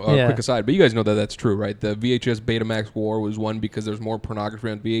addendum, quick aside, but you guys know that that's true, right? The VHS Betamax war was won because there's more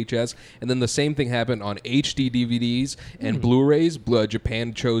pornography on VHS, and then the same thing happened on HD DVDs and Blu-rays.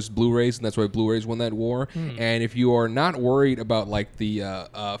 Japan chose Blu-rays, and that's why Blu-rays won that war. And if you are not worried about like the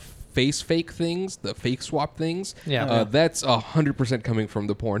face fake things, the fake swap things, that's 100% coming from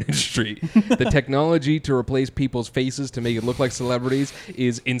the porn industry. The technology to replace people's faces to make it look like celebrities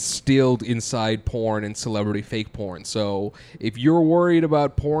is instilled inside porn and celebrity fake porn. So if you're worried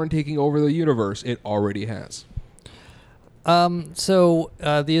about porn taking over the universe, it already has. So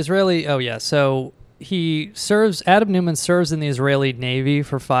the Israeli, so Adam Newman serves in the Israeli Navy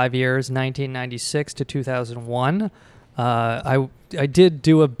for 5 years, 1996 to 2001. I did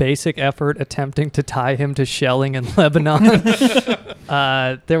do a basic effort attempting to tie him to shelling in Lebanon.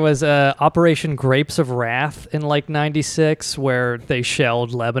 There was Operation Grapes of Wrath in like 96 where they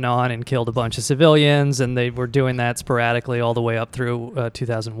shelled Lebanon and killed a bunch of civilians, and they were doing that sporadically all the way up through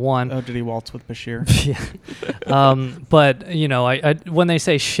 2001. Oh, did he waltz with Bashir? Yeah. But, I when they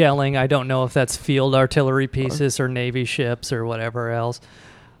say shelling, I don't know if that's field artillery pieces or Navy ships or whatever else.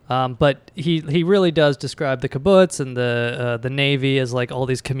 But he really does describe the kibbutz and the Navy as like all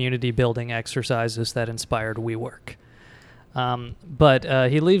these community building exercises that inspired WeWork. But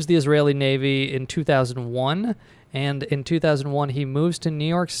he leaves the Israeli Navy in 2001, and in 2001 he moves to New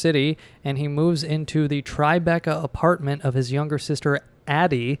York City, and he moves into the Tribeca apartment of his younger sister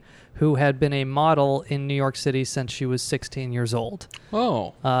Addie, who had been a model in New York City since she was 16 years old.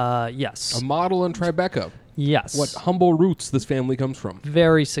 Oh. Yes. A model in Tribeca. Yes. What humble roots this family comes from.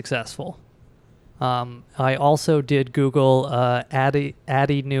 Very successful. I also did Google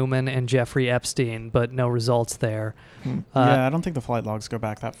Addie Newman and Jeffrey Epstein, but no results there. Yeah, I don't think the flight logs go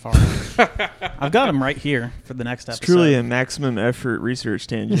back that far. I've got them right here for the next episode. It's truly a maximum effort research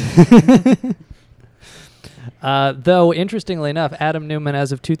tangent. Though, interestingly enough, Adam Newman,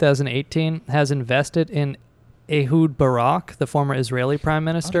 as of 2018, has invested in Ehud Barak, the former Israeli prime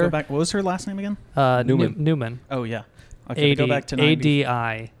minister. Go back. What was her last name again? Newman. Oh, yeah. Okay, go back to 90.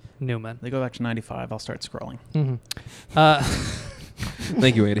 ADI Newman. They go back to 95. I'll start scrolling. Mm-hmm.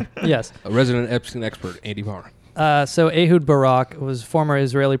 Thank you, Andy. Yes. A resident Epstein expert, Andy Barr. So Ehud Barak was former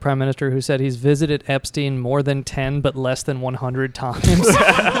Israeli prime minister who said he's visited Epstein more than 10 but less than 100 times.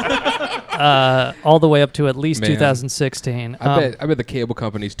 All the way up to at least 2016. I bet the cable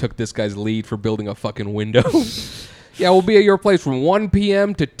companies took this guy's lead for building a fucking window. Yeah, we'll be at your place from 1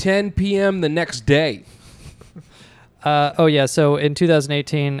 p.m. to 10 p.m. the next day. So in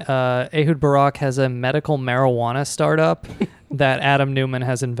 2018, Ehud Barak has a medical marijuana startup that Adam Newman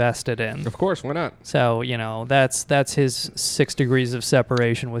has invested in. Of course, why not? So, that's his 6 degrees of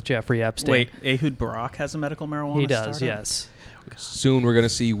separation with Jeffrey Epstein. Wait, Ehud Barak has a medical marijuana He does, startup? yes. Soon we're going to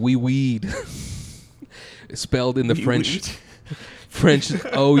see weed. Spelled in the French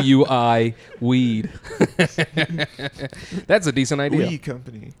OUI, weed. That's a decent idea. Weed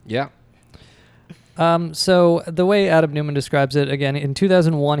company. Yeah. So the way Adam Newman describes it, again, in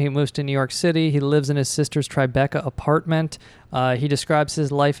 2001, he moves to New York City. He lives in his sister's Tribeca apartment. He describes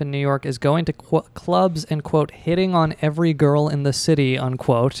his life in New York as going to clubs and, quote, hitting on every girl in the city,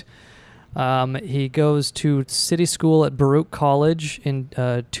 unquote. He goes to city school at Baruch College in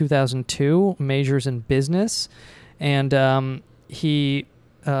 2002, majors in business. And he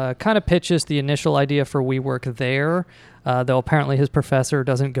kind of pitches the initial idea for WeWork there. Though apparently his professor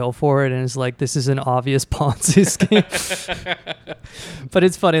doesn't go for it and is like, this is an obvious Ponzi scheme. But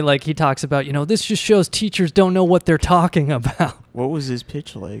it's funny, like he talks about, this just shows teachers don't know what they're talking about. What was his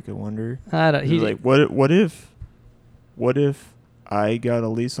pitch like, I wonder? He's like, what if I got a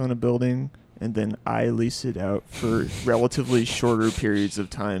lease on a building, and then I lease it out for relatively shorter periods of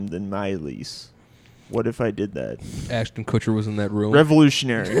time than my lease. What if I did that? Ashton Kutcher was in that room.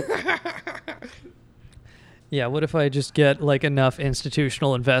 Revolutionary. Yeah, what if I just get like enough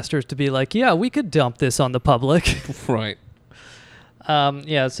institutional investors to be like, yeah, we could dump this on the public. Right.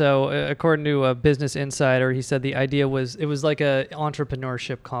 Yeah, so according to Business Insider, he said the idea was it was like a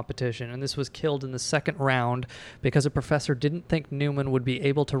entrepreneurship competition, and this was killed in the second round because a professor didn't think Newman would be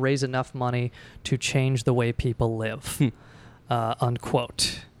able to raise enough money to change the way people live,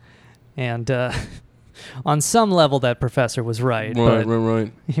 unquote. And on some level, that professor was right.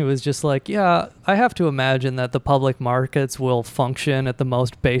 Right. He was just like, yeah, I have to imagine that the public markets will function at the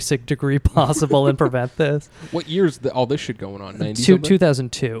most basic degree possible and prevent this. What year's all this shit going on?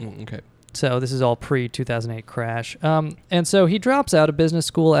 2002. Okay. So this is all pre-2008 crash. And so he drops out of business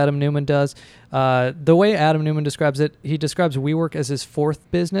school, Adam Newman does. The way Adam Newman describes it, he describes WeWork as his fourth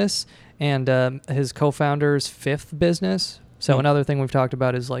business and his co-founder's fifth business. So another thing we've talked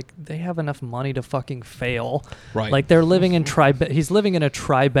about is like they have enough money to fucking fail. Right. Like they're living in he's living in a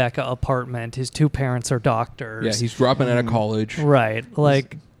Tribeca apartment. His two parents are doctors. Yeah, he's dropping out of college. Right.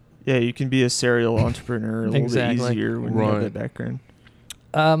 Like yeah, you can be a serial entrepreneur a little bit easier when you have that background.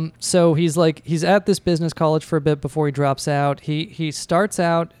 So he's at this business college for a bit before he drops out. He starts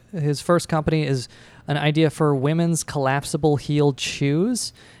out, his first company is an idea for women's collapsible heeled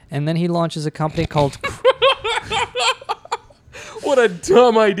shoes, and then he launches a company called What a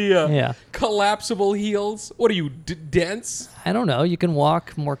dumb idea. Yeah. Collapsible heels. What are you, dense? I don't know. You can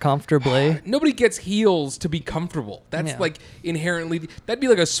walk more comfortably. Nobody gets heels to be comfortable. That's like inherently... That'd be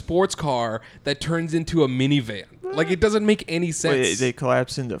like a sports car that turns into a minivan. Like, it doesn't make any sense. Wait, they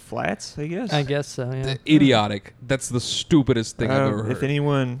collapse into flats, I guess? I guess so, yeah. Idiotic. That's the stupidest thing I've ever heard. If any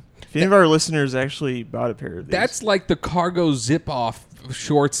of our listeners actually bought a pair of these. That's like the cargo zip-off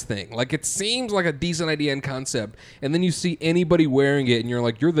shorts thing. Like, it seems like a decent idea and concept, and then you see anybody wearing it, and you're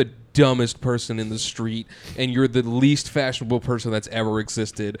like, you're the dumbest person in the street, and you're the least fashionable person that's ever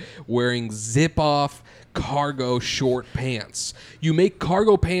existed, wearing zip-off cargo short pants. You make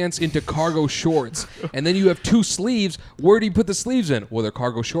cargo pants into cargo shorts, and then you have two sleeves. Where do you put the sleeves in? Well, they're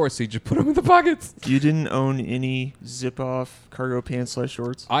cargo shorts, so you just put them in the pockets. You didn't own any zip-off cargo pants /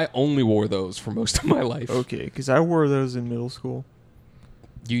 shorts? I only wore those for most of my life. Okay, because I wore those in middle school.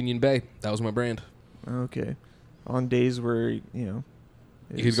 Union Bay. That was my brand. Okay. On days where, you know...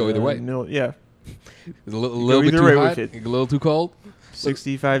 You could go either way. Yeah. A little bit too hot, a little too cold.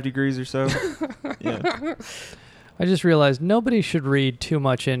 65 degrees or so. Yeah. I just realized nobody should read too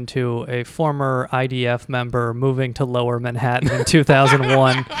much into a former IDF member moving to Lower Manhattan in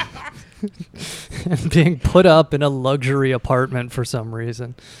 2001 and being put up in a luxury apartment for some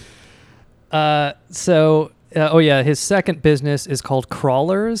reason. His second business is called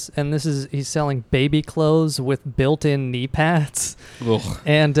Crawlers, and he's selling baby clothes with built-in knee pads. Ugh.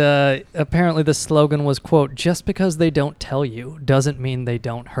 And apparently the slogan was, quote, "Just because they don't tell you doesn't mean they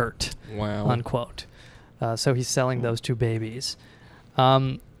don't hurt." Wow. Unquote. So he's selling those two babies.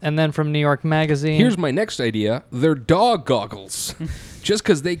 And then from New York Magazine... Here's my next idea. They're dog goggles. Just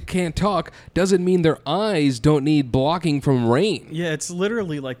because they can't talk doesn't mean their eyes don't need blocking from rain. Yeah, it's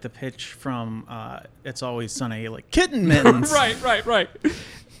literally like the pitch from It's Always Sunny, like kitten mittens. Right.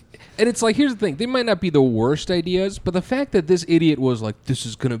 And it's like, here's the thing. They might not be the worst ideas, but the fact that this idiot was like, this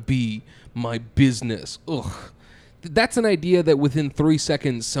is going to be my business. Ugh. That's an idea that within 3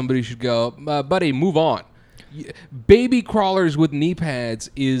 seconds somebody should go, buddy, move on. Baby crawlers with knee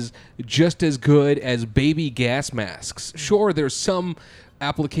pads is just as good as baby gas masks. Sure, there's some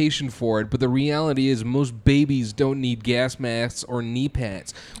application for it, but the reality is most babies don't need gas masks or knee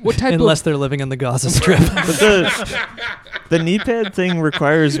pads. Unless they're living in the Gaza Strip. But the knee pad thing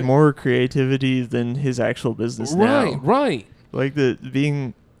requires more creativity than his actual business now. Right. Like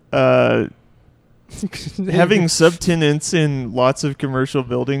having subtenants in lots of commercial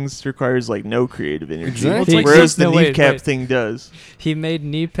buildings requires like no creative energy. Exactly. Whereas the kneecap thing does. He made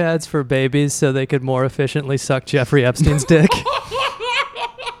knee pads for babies so they could more efficiently suck Jeffrey Epstein's dick.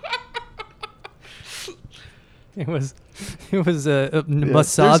 It was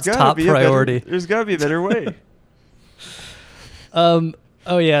Mossad's top priority. There's got to be a better way.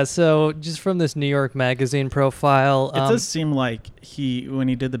 So just from this New York Magazine profile... it does seem like when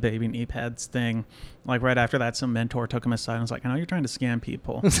he did the baby knee pads thing, like right after that, some mentor took him aside and was like, I know you're trying to scam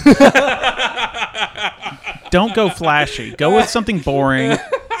people. Don't go flashy. Go with something boring.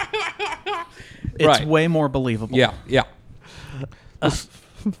 It's way more believable. Yeah.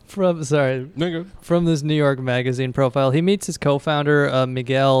 From this New York Magazine profile, he meets his co-founder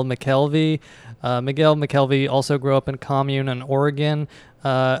Miguel McKelvey. Miguel McKelvey also grew up in Commune in Oregon.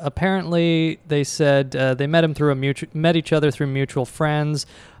 Apparently, they said they met each other through mutual friends.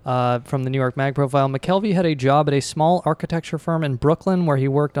 From the New York Mag profile, McKelvey had a job at a small architecture firm in Brooklyn where he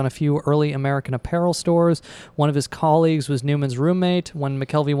worked on a few early American apparel stores. One of his colleagues was Newman's roommate. When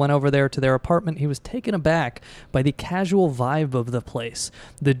McKelvey went over there to their apartment, he was taken aback by the casual vibe of the place.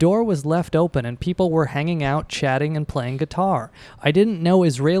 The door was left open and people were hanging out, chatting, and playing guitar. I didn't know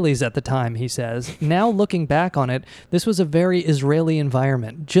Israelis at the time, he says. Now looking back on it, this was a very Israeli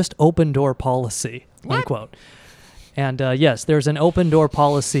environment, just open door policy, unquote. And yes, there's an open door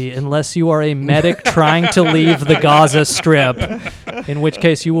policy unless you are a medic trying to leave the Gaza Strip, in which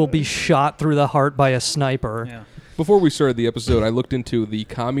case you will be shot through the heart by a sniper. Yeah. Before we started the episode, I looked into the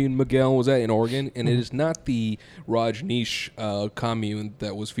commune Miguel was at in Oregon, and it is not the Rajneesh commune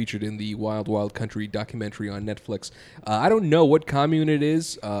that was featured in the Wild Wild Country documentary on Netflix. I don't know what commune it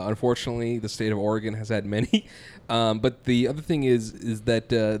is. Unfortunately, the state of Oregon has had many. But the other thing is that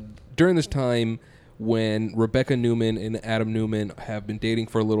during this time, when Rebecca Newman and Adam Newman have been dating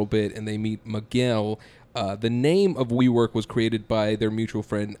for a little bit and they meet Miguel, the name of WeWork was created by their mutual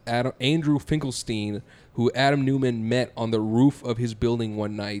friend Andrew Finkelstein, who Adam Newman met on the roof of his building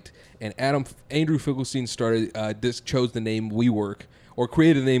one night. And Andrew Finkelstein chose the name WeWork, or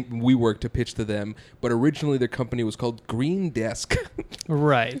created the name WeWork to pitch to them, but originally their company was called Green Desk.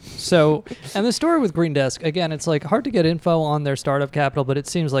 Right. So, and the story with Green Desk, again, it's like hard to get info on their startup capital, but it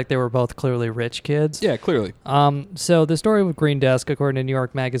seems like they were both clearly rich kids. Yeah, clearly. So the story with Green Desk, according to New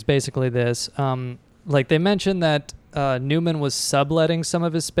York Mag, is basically this. Like they mentioned that Newman was subletting some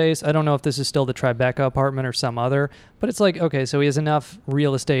of his space. I don't know if this is still the Tribeca apartment or some other, but it's like, okay, so he has enough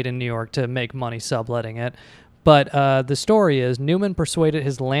real estate in New York to make money subletting it. But the story is Newman persuaded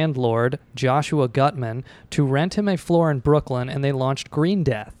his landlord, Joshua Gutman, to rent him a floor in Brooklyn, and they launched Green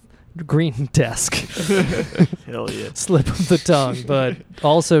Desk. Hell yeah. Slip of the tongue, but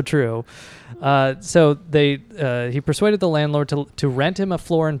also true. So he persuaded the landlord to rent him a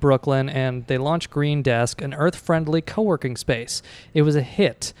floor in Brooklyn, and they launched Green Desk, an earth-friendly co-working space. It was a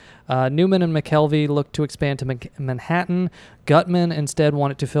hit. Newman and McKelvey looked to expand to Manhattan. Gutman instead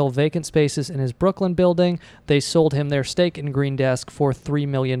wanted to fill vacant spaces in his Brooklyn building. They sold him their stake in Green Desk for $3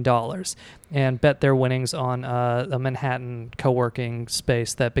 million and bet their winnings on a Manhattan co-working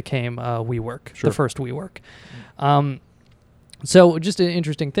space that became WeWork, the first WeWork. So just an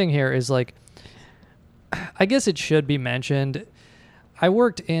interesting thing here is like, I guess it should be mentioned, I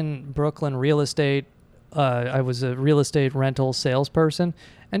worked in Brooklyn real estate. I was a real estate rental salesperson.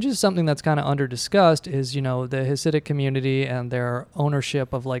 And just something that's kind of under-discussed is, you know, the Hasidic community and their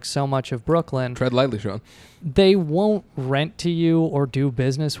ownership of, like, so much of Brooklyn. Tread lightly, Sean. They won't rent to you or do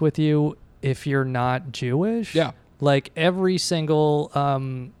business with you if you're not Jewish. Yeah. Like, every single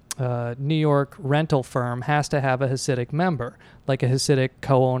New York rental firm has to have a Hasidic member, like a Hasidic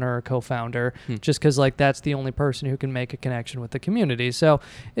co-owner or co-founder, just because, like, that's the only person who can make a connection with the community. So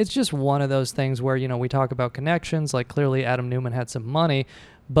it's just one of those things where, you know, we talk about connections. Like, clearly Adam Newman had some money,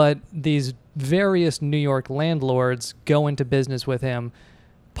 but these various New York landlords go into business with him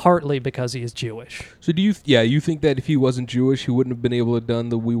partly because he is Jewish. So do you think that if he wasn't Jewish, he wouldn't have been able to have done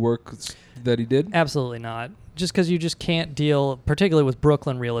the WeWork that he did? Absolutely not. Just because you just can't deal, particularly with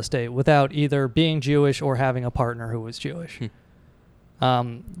Brooklyn real estate, without either being Jewish or having a partner who was Jewish.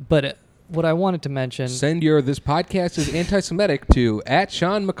 But what I wanted to mention... Send your "this podcast is anti-Semitic" to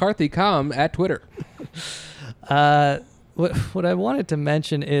 @SeanMcCarthy.com at Twitter. What I wanted to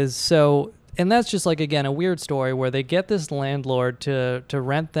mention is, so, and that's just like, again, a weird story where they get this landlord to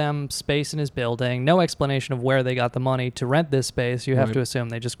rent them space in his building. No explanation of where they got the money to rent this space. You have to assume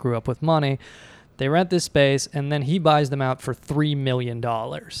they just grew up with money. They rent this space, and then he buys them out for $3 million.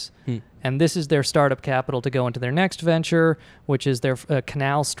 And this is their startup capital to go into their next venture, which is their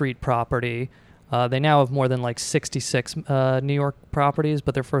Canal Street property. They now have more than like 66 New York properties,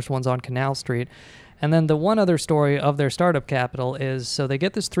 but their first one's on Canal Street. And then the one other story of their startup capital is, so they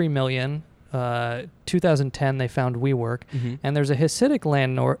get this $3 million. 2010, they found WeWork. And there's a Hasidic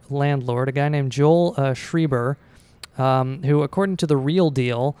landlord, a guy named Joel Schreiber, who, according to The Real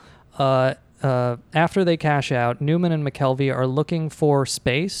Deal, after they cash out, Newman and McKelvey are looking for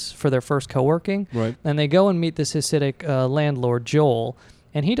space for their first co-working. Right. And they go and meet this Hasidic landlord, Joel,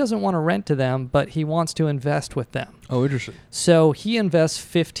 and he doesn't want to rent to them, but he wants to invest with them. Oh, interesting. So he invests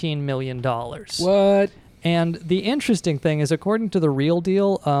 $15 million. What? And the interesting thing is, according to The Real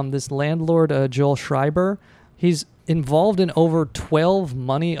Deal, this landlord, Joel Schreiber, he's involved in over 12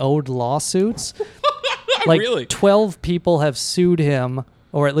 money-owed lawsuits. Like Really? 12 people have sued him,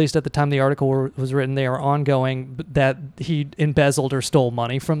 or at least at the time the article was written, they are ongoing, that he embezzled or stole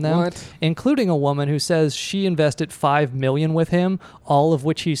money from them. What? Including a woman who says she invested $5 million with him, all of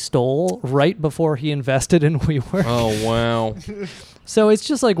which he stole right before he invested in WeWork. Oh, wow. So it's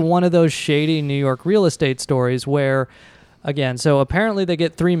just like one of those shady New York real estate stories where, again, so apparently they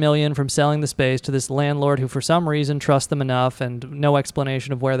get $3 million from selling the space to this landlord who for some reason trusts them enough, and no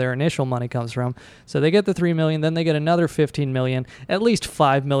explanation of where their initial money comes from. So they get the $3 million, then they get another $15 million, at least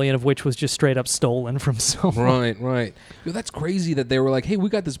 $5 million of which was just straight up stolen from someone. Right. Yo, that's crazy that they were like, "Hey, we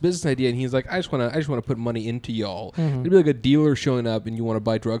got this business idea," and he's like, "I just want to put money into y'all." It'd be like a dealer showing up and you want to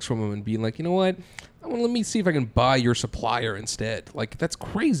buy drugs from him and being like, "You know what? Let me see if I can buy your supplier instead." Like, that's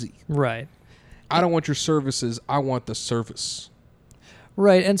crazy. Right. I don't want your services. I want the service.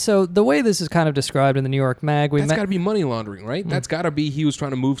 Right, and so the way this is kind of described in the New York Mag, That's got to be money laundering, right? That's got to be he was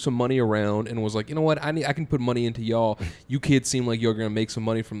trying to move some money around and was like, "You know what? I can put money into y'all. You kids seem like you're going to make some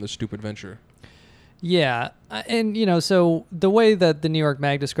money from this stupid venture." Yeah, and so the way that the New York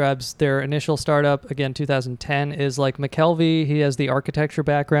Mag describes their initial startup, again, 2010, is like McKelvey. He has the architecture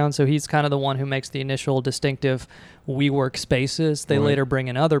background, so he's kind of the one who makes the initial distinctive WeWork spaces. They later bring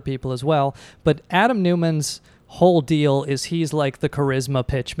in other people as well. But Adam Newman's whole deal is he's like the charisma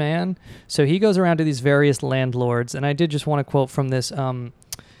pitch man. So he goes around to these various landlords, and I did just want to quote from this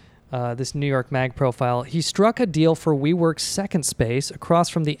this New York Mag profile. He struck a deal for WeWork's second space across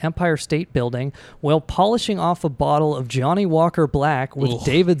from the Empire State Building while polishing off a bottle of Johnny Walker Black with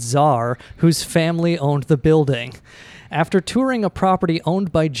David Czar, whose family owned the building. After touring a property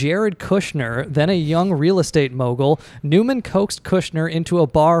owned by Jared Kushner, then a young real estate mogul, Newman coaxed Kushner into a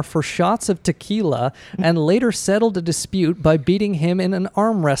bar for shots of tequila and later settled a dispute by beating him in an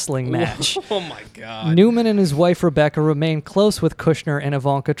arm wrestling match. Oh, my God. Newman and his wife Rebecca remained close with Kushner and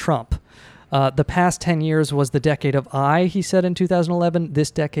Ivanka Trump. The past 10 years was the decade of I, he said in 2011.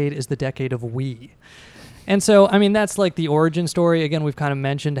 This decade is the decade of we. And so, I mean, that's like the origin story. Again, we've kind of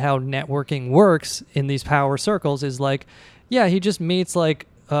mentioned how networking works in these power circles is like, yeah, he just meets like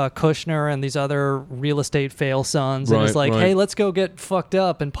Kushner and these other real estate fail sons and is like, hey, let's go get fucked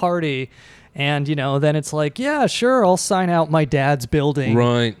up and party. And, then it's like, yeah, sure, I'll sign out my dad's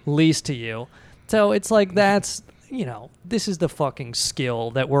building lease to you. So it's like that's, this is the fucking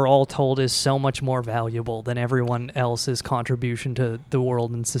skill that we're all told is so much more valuable than everyone else's contribution to the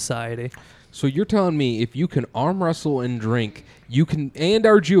world and society. So you're telling me if you can arm wrestle and drink, you can, and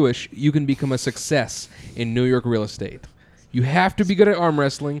are Jewish, you can become a success in New York real estate. You have to be good at arm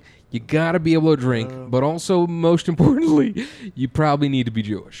wrestling. You got to be able to drink, but also, most importantly, you probably need to be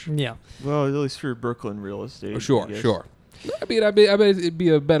Jewish. Yeah. Well, at least for Brooklyn real estate. Oh, sure. I bet it'd be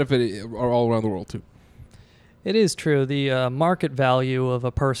a benefit all around the world too. It is true. The market value of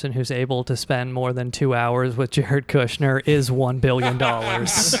a person who's able to spend more than 2 hours with Jared Kushner is $1 billion.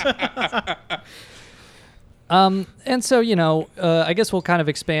 And so, I guess we'll kind of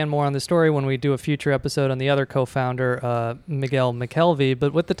expand more on the story when we do a future episode on the other co-founder, Miguel McKelvey.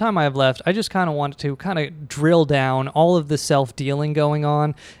 But with the time I have left, I just kind of wanted to kind of drill down all of the self-dealing going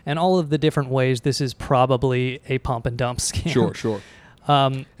on and all of the different ways this is probably a pump and dump scam. Sure.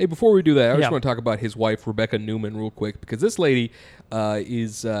 Hey, before we do that, I just want to talk about his wife, Rebecca Newman, real quick, because this lady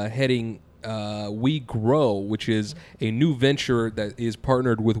is heading We Grow, which is a new venture that is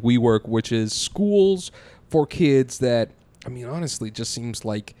partnered with WeWork, which is schools for kids that, I mean, honestly, just seems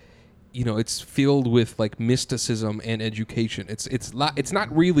like, it's filled with like mysticism and education. It's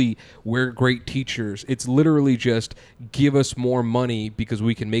not really we're great teachers. It's literally just give us more money because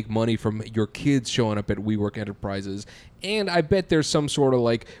we can make money from your kids showing up at WeWork Enterprises. And I bet there's some sort of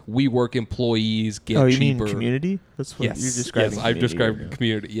like WeWork employees get cheaper. Oh, you mean community? That's what you're describing. Yes, I've described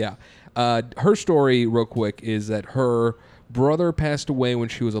community. Yeah. Her story, real quick, is that her brother passed away when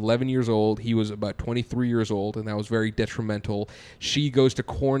she was 11 years old. He was about 23 years old, and that was very detrimental. She goes to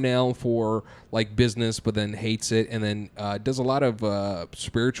Cornell for like business, but then hates it, and then does a lot of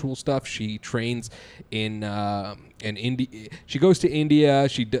spiritual stuff. She trains in India. She goes to India.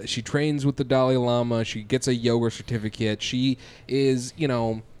 She trains with the Dalai Lama. She gets a yoga certificate. She is,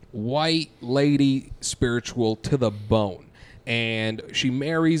 white lady spiritual to the bone. And she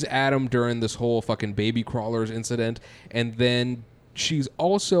marries Adam during this whole fucking baby crawlers incident. And then she's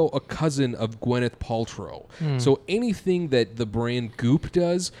also a cousin of Gwyneth Paltrow. So anything that the brand Goop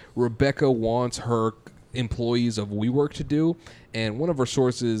does, Rebecca wants her employees of WeWork to do. And one of our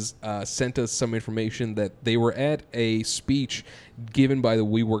sources sent us some information that they were at a speech given by the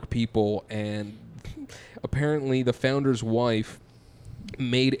WeWork people. And apparently the founder's wife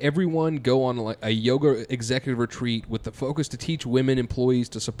made everyone go on like a yoga executive retreat with the focus to teach women employees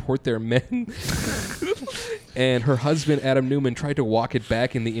to support their men. And her husband, Adam Newman, tried to walk it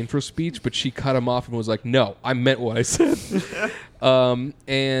back in the intro speech, but she cut him off and was like, no, I meant what I said.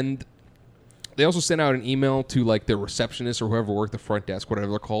 And they also sent out an email to like their receptionist or whoever worked the front desk, whatever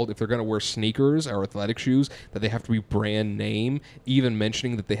they're called, if they're going to wear sneakers or athletic shoes, that they have to be brand name, even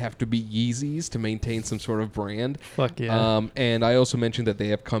mentioning that they have to be Yeezys to maintain some sort of brand. Fuck yeah. And I also mentioned that they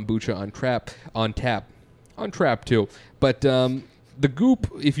have kombucha on tap too. But the Goop,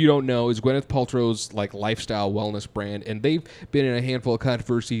 if you don't know, is Gwyneth Paltrow's like lifestyle wellness brand, and they've been in a handful of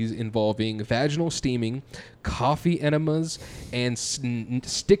controversies involving vaginal steaming, coffee enemas, and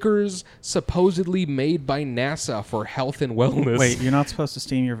stickers supposedly made by NASA for health and wellness. Wait, you're not supposed to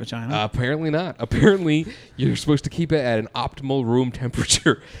steam your vagina? Apparently not. Apparently, you're supposed to keep it at an optimal room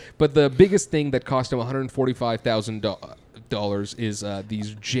temperature. But the biggest thing that cost him $145,000 is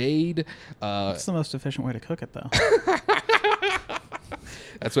these jade. That's the most efficient way to cook it, though.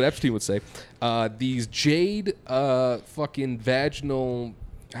 That's what Epstein would say. These jade fucking vaginal,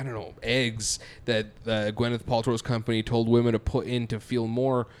 I don't know, eggs that Gwyneth Paltrow's company told women to put in to feel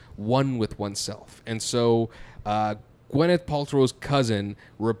more one with oneself. And so Gwyneth Paltrow's cousin,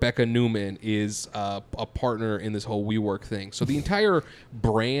 Rebecca Newman, is a partner in this whole WeWork thing. So the entire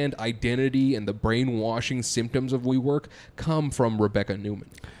brand identity and the brainwashing symptoms of WeWork come from Rebecca Newman.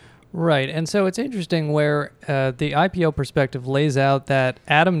 Right, and so it's interesting where the IPO perspective lays out that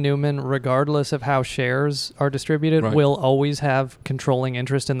Adam Newman, regardless of how shares are distributed, Right. will always have controlling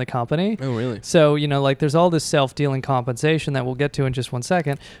interest in the company. Oh, really? So, like, there's all this self-dealing compensation that we'll get to in just one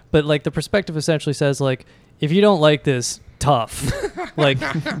second, but, like, the perspective essentially says, like, if you don't like this, tough. Like,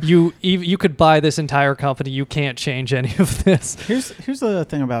 you could buy this entire company, you can't change any of this. Here's the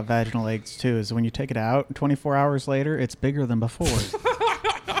thing about vaginal eggs, too, is when you take it out, 24 hours later, it's bigger than before.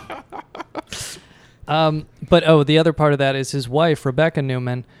 But the other part of that is his wife, Rebecca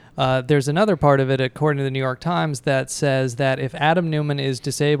Newman. There's another part of it, according to the New York Times, that says that if Adam Newman is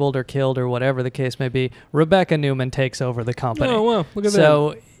disabled or killed or whatever the case may be, Rebecca Newman takes over the company. Oh, wow. Look at that.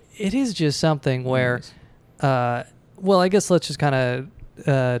 So it is just something where, well, I guess let's just kind of,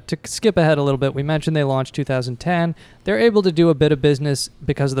 to skip ahead a little bit, we mentioned they launched 2010. They're able to do a bit of business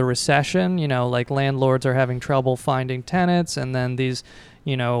because of the recession. Like landlords are having trouble finding tenants, and then these,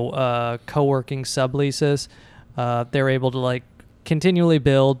 co-working subleases. They're able to like continually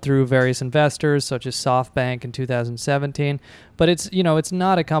build through various investors such as SoftBank in 2017. But it's, it's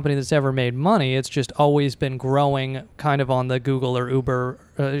not a company that's ever made money. It's just always been growing kind of on the Google or Uber,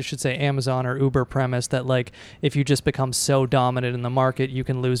 I should say Amazon or Uber premise that like if you just become so dominant in the market, you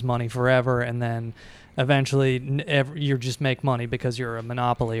can lose money forever, and then eventually you just make money because you're a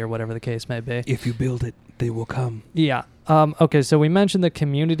monopoly or whatever the case may be. If you build it, they will come. Yeah. Okay, so we mentioned the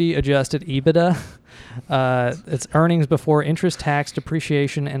community adjusted EBITDA. It's earnings before interest, tax,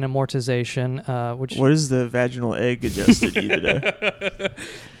 depreciation, and amortization. What is the vaginal egg adjusted EBITDA?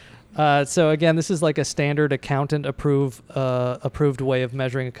 So again, this is like a standard accountant approved way of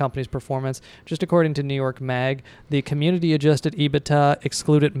measuring a company's performance. Just according to New York Mag, the community adjusted EBITDA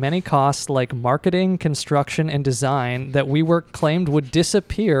excluded many costs like marketing, construction, and design that WeWork claimed would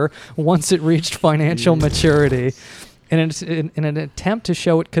disappear once it reached financial maturity. In an attempt to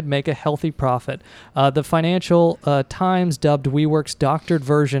show it could make a healthy profit. The Financial Times dubbed WeWork's doctored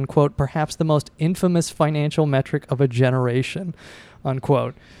version, quote, perhaps the most infamous financial metric of a generation,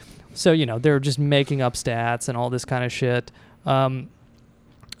 unquote. So, they're just making up stats and all this kind of shit.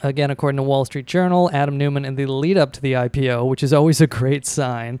 Again, according to Wall Street Journal, Adam Newman in the lead up to the IPO, which is always a great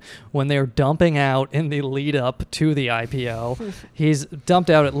sign when they're dumping out in the lead up to the IPO, he's dumped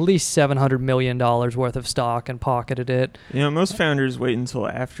out at least $700 million worth of stock and pocketed it. Most founders wait until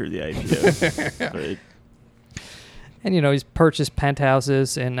after the IPO. But and, he's purchased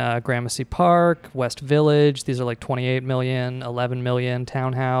penthouses in Gramercy Park, West Village. These are like $28 million, $11 million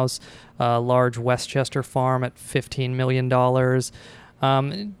townhouse, large Westchester farm at $15 million.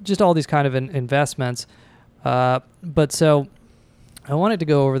 Just all these kind of investments. But so I wanted to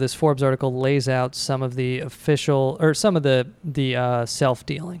go over this Forbes article lays out some of the official or some of the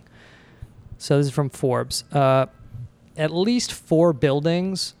self-dealing. So this is from Forbes. At least 4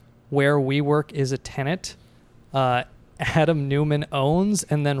 buildings where WeWork is a tenant, Adam Newman owns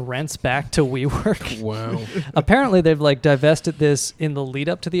and then rents back to WeWork. Wow. Apparently they've like divested this in the lead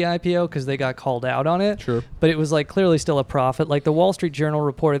up to the IPO because they got called out on it. Sure. But it was like clearly still a profit. Like the Wall Street Journal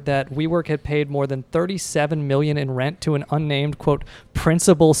reported that WeWork had paid more than $37 million in rent to an unnamed, quote,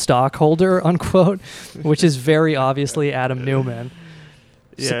 principal stockholder, unquote, which is very obviously Adam Newman.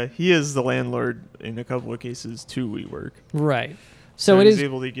 Yeah, he is the landlord in a couple of cases to WeWork. Right. So it he's is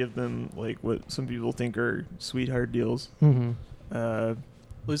able to give them like what some people think are sweetheart deals. Mm-hmm.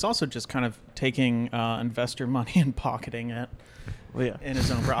 Well, he's also just kind of taking investor money and pocketing it in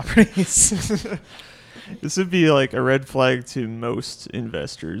his own properties. This would be like a red flag to most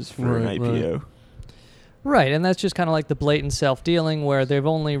investors for an IPO. Right, and that's just kind of like the blatant self-dealing where they're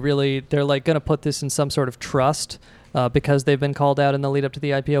like going to put this in some sort of trust because they've been called out in the lead up to the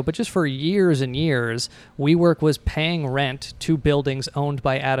IPO. But just for years and years, WeWork was paying rent to buildings owned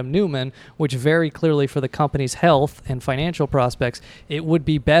by Adam Neumann, which very clearly for the company's health and financial prospects, it would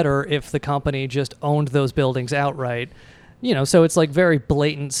be better if the company just owned those buildings outright. You know, so it's like very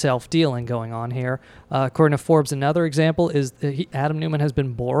blatant self-dealing going on here. According to Forbes, another example is Adam Neumann has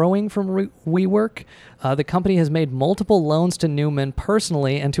been borrowing from WeWork. The company has made multiple loans to Neumann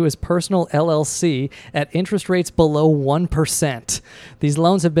personally and to his personal LLC at interest rates below 1%. These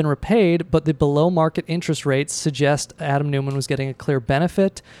loans have been repaid, but the below-market interest rates suggest Adam Neumann was getting a clear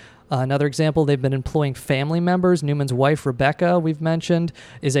benefit. Another example, they've been employing family members. Newman's wife, Rebecca, we've mentioned,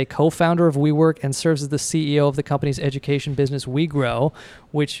 is a co-founder of WeWork and serves as the CEO of the company's education business WeGrow,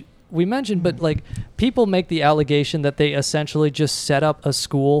 which we mentioned, but like people make the allegation that they essentially just set up a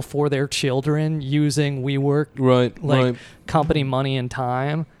school for their children using WeWork, company money and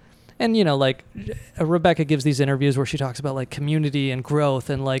time. And, you know, like Rebecca gives these interviews where she talks about like community and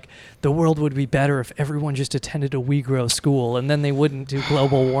growth and like the world would be better if everyone just attended a WeGrow school and then they wouldn't do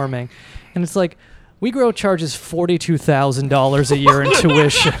global warming. And it's like WeGrow charges $42,000 a year in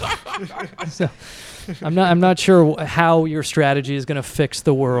tuition. So I'm not sure how your strategy is going to fix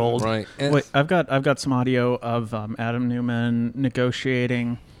the world. Right. Wait, I've got some audio of Adam Neumann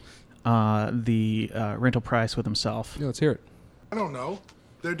negotiating the rental price with himself. Yeah, let's hear it. I don't know.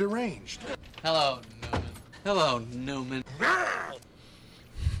 They're deranged. Hello, Neumann. Hello, Neumann.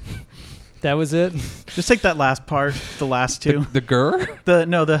 That was it? Just take that last part, the last two. The gur? The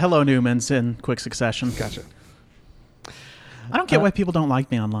hello Newmans in quick succession. Gotcha. I don't get why people don't like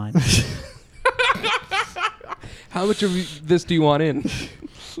me online. How much of this do you want in?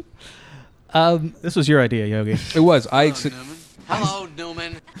 This was your idea, Yogi. It was. Hello,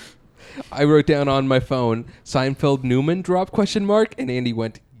 Neumann. I wrote down on my phone, Seinfeld Newman drop ? And Andy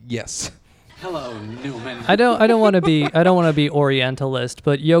went, yes. Hello, Neumann. I don't want to be Orientalist,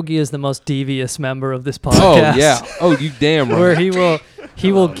 but Yogi is the most devious member of this podcast. Oh yeah. Oh, you damn right. Where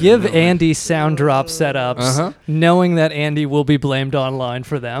he will give Andy sound drop setups, knowing that Andy will be blamed online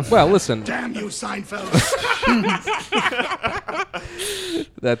for them. Well, listen. Damn you, Seinfeld.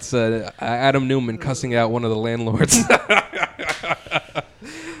 That's Adam Neumann cussing out one of the landlords.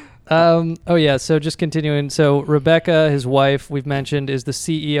 So just continuing. So Rebecca, his wife, we've mentioned, is the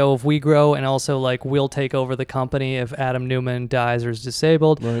CEO of WeGrow and also like will take over the company if Adam Neumann dies or is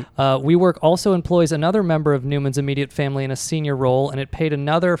disabled. Right. WeWork also employs another member of Newman's immediate family in a senior role, and it paid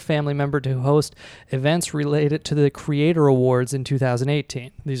another family member to host events related to the Creator Awards in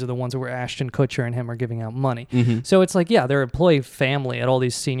 2018. These are the ones where Ashton Kutcher and him are giving out money. Mm-hmm. So it's like, yeah, they're employee family at all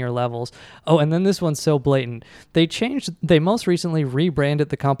these senior levels. Oh, and then this one's so blatant. They most recently rebranded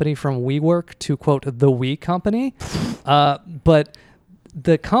the company from WeWork to, quote, the We Company. But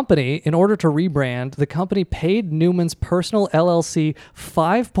the company, in order to rebrand, the company paid Newman's personal LLC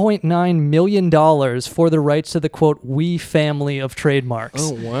 $5.9 million for the rights to the, quote, We family of trademarks.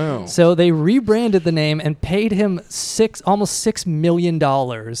 Oh, wow. So they rebranded the name and paid him almost $6 million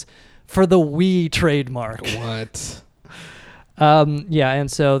for the We trademark. What? And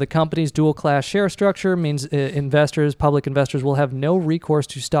so the company's dual-class share structure means public investors will have no recourse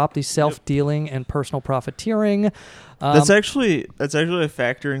to stop the self-dealing and personal profiteering. That's actually a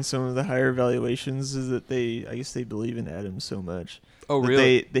factor in some of the higher valuations, is that I guess they believe in Adam so much. Oh,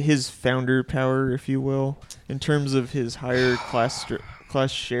 really? His founder power, if you will, in terms of his higher class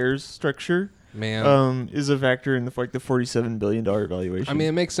shares structure, is a factor in the $47 billion valuation. I mean,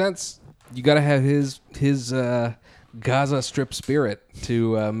 it makes sense. You got to have his Gaza Strip spirit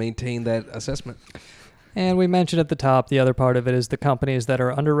to maintain that assessment. And we mentioned at the top, the other part of it is the companies that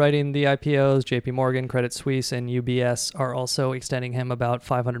are underwriting the IPOs, JP Morgan, Credit Suisse, and UBS are also extending him about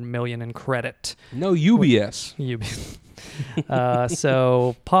 $500 million in credit. No, UBS.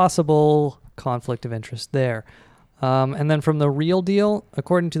 So possible conflict of interest there. And then from The Real Deal,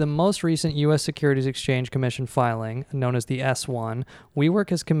 according to the most recent U.S. Securities Exchange Commission filing, known as the S1, WeWork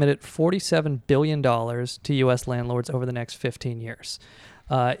has committed $47 billion to U.S. landlords over the next 15 years.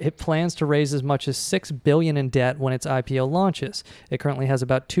 It plans to raise as much as $6 billion in debt when its IPO launches. It currently has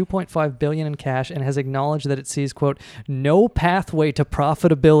about $2.5 billion in cash and has acknowledged that it sees, quote, no pathway to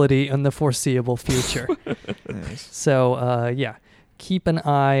profitability in the foreseeable future. Nice. So, keep an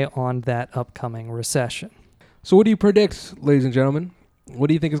eye on that upcoming recession. So what do you predict, ladies and gentlemen? What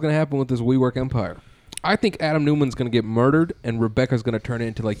do you think is going to happen with this WeWork empire? I think Adam Newman's going to get murdered, and Rebecca's going to turn it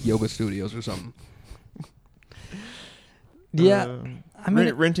into like yoga studios or something. Yeah, I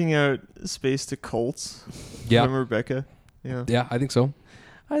mean, renting out space to cults. Yeah, from Rebecca. Yeah, I think so.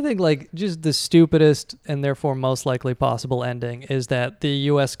 I think like just the stupidest and therefore most likely possible ending is that the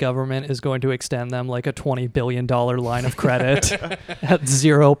U.S. government is going to extend them like a $20 billion line of credit at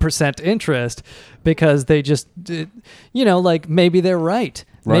 0% interest because they just, like maybe they're right.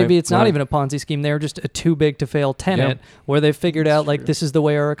 Maybe it's not even a Ponzi scheme. They're just a too big to fail tenant where they figured out like this is the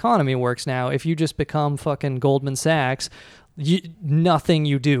way our economy works now. If you just become fucking Goldman Sachs, nothing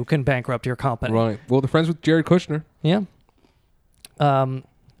you do can bankrupt your company. Right. Well, they're friends with Jared Kushner. Yeah.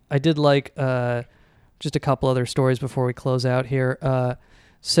 I did like just a couple other stories before we close out here.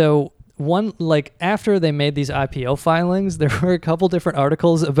 So one, like after they made these IPO filings, there were a couple different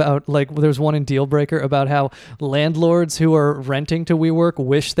articles about like there's one in Dealbreaker about how landlords who are renting to WeWork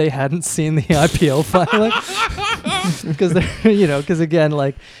wish they hadn't seen the IPO filing because again,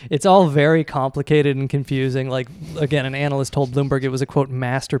 like it's all very complicated and confusing. Like again, an analyst told Bloomberg it was a quote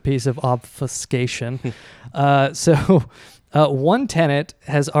masterpiece of obfuscation. One tenant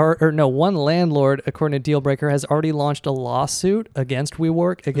one landlord, according to Dealbreaker, has already launched a lawsuit against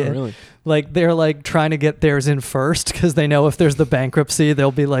WeWork. Again, oh, really? Like they're like trying to get theirs in first because they know if there's the bankruptcy,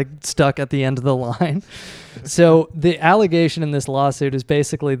 they'll be like stuck at the end of the line. So the allegation in this lawsuit is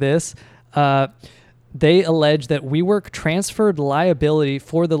basically this. They allege that WeWork transferred liability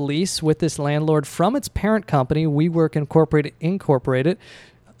for the lease with this landlord from its parent company, WeWork Incorporated,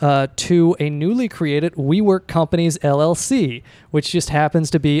 to a newly created WeWork Companies LLC, which just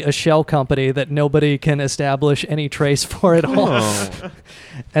happens to be a shell company that nobody can establish any trace for at all. Oh.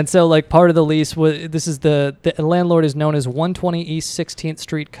 And so, like, part of the lease was the landlord is known as 120 East 16th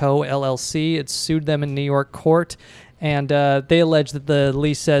Street Co. LLC. It sued them in New York court. And they allege that the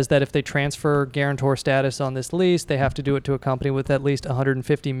lease says that if they transfer guarantor status on this lease, they have to do it to a company with at least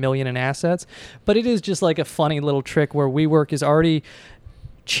 $150 million in assets. But it is just like a funny little trick where WeWork is already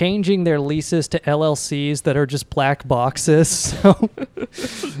changing their leases to LLCs that are just black boxes.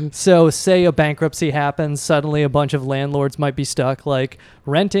 So say a bankruptcy happens, suddenly a bunch of landlords might be stuck like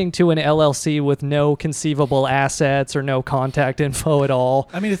renting to an LLC with no conceivable assets or no contact info at all.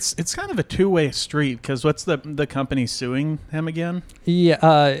 I mean, it's kind of a two-way street because what's the company suing him again?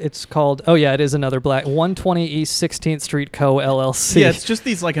 Yeah, it's called, it is another black, 120 East 16th Street Co. LLC. Yeah, it's just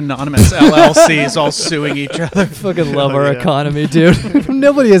these like anonymous LLCs all suing each other. I fucking love our economy, dude.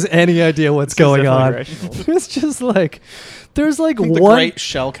 Nobody has any idea what's going on. It's just like, there's like the one great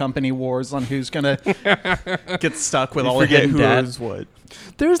shell company wars on who's gonna get stuck with all the hidden debt. What?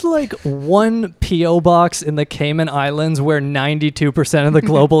 There's like one P.O. box in the Cayman Islands where 92% of the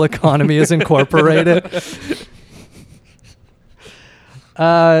global economy is incorporated.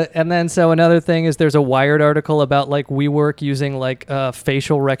 And then so another thing is there's a Wired article about like WeWork using like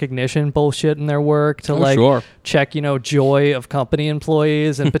facial recognition bullshit in their work to check, joy of company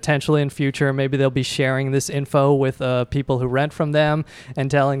employees and potentially in future maybe they'll be sharing this info with people who rent from them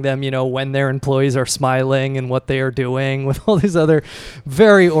and telling them, when their employees are smiling and what they are doing with all these other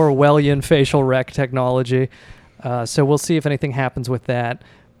very Orwellian facial rec technology. So we'll see if anything happens with that.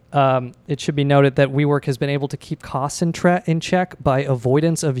 It should be noted that WeWork has been able to keep costs in check by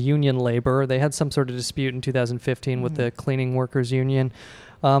avoidance of union labor. They had some sort of dispute in 2015 with the cleaning workers union.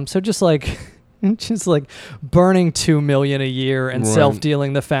 So just like burning $2 million a year and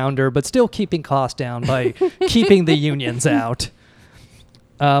self-dealing the founder, but still keeping costs down by keeping the unions out.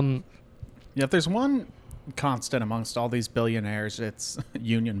 If there's one constant amongst all these billionaires, it's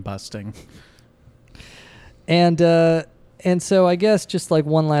union busting. And so I guess just like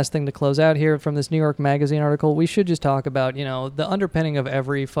one last thing to close out here from this New York Magazine article, we should just talk about, the underpinning of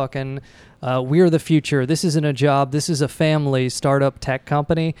every fucking we're the future, this isn't a job, this is a family startup tech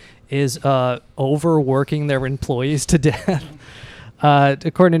company is overworking their employees to death.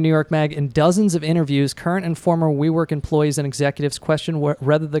 According to New York Mag, in dozens of interviews, current and former WeWork employees and executives question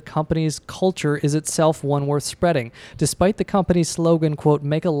whether the company's culture is itself one worth spreading. Despite the company's slogan, quote,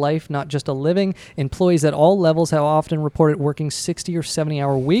 make a life, not just a living, employees at all levels have often reported working 60 or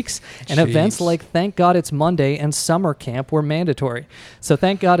 70-hour weeks, and events like Thank God It's Monday and summer camp were mandatory. So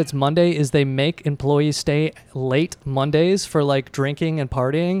Thank God It's Monday is they make employees stay late Mondays for like drinking and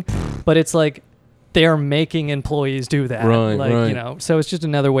partying, but it's like they're making employees do that. So it's just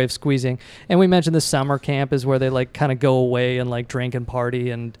another way of squeezing. And we mentioned the summer camp is where they like kind of go away and like drink and party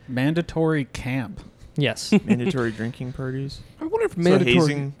and mandatory camp. Yes. Mandatory drinking parties. I wonder if mandatory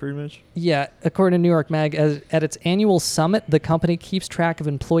hazing, pretty much. Yeah, according to New York Mag, at its annual summit, the company keeps track of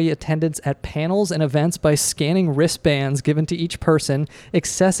employee attendance at panels and events by scanning wristbands given to each person.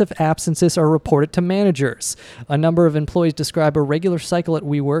 Excessive absences are reported to managers. A number of employees describe a regular cycle at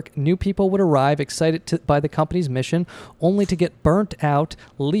WeWork. New people would arrive excited by the company's mission, only to get burnt out,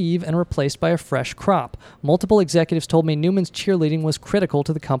 leave, and replaced by a fresh crop. Multiple executives told me Newman's cheerleading was critical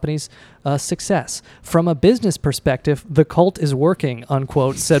to the company's success. From a business perspective, the cult is working,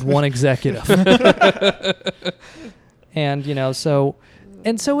 unquote, said one executive. And, so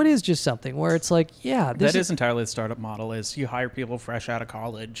it is just something where it's like, yeah. That is entirely the startup model, is you hire people fresh out of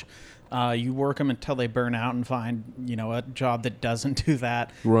college. You work them until they burn out and find, a job that doesn't do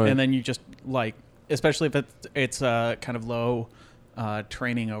that. Right. And then you just, especially if it's kind of low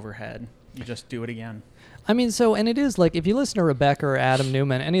training overhead, you just do it again. I mean, and it is if you listen to Rebecca or Adam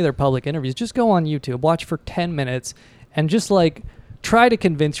Newman, any of their public interviews, just go on YouTube, watch for 10 minutes, and just try to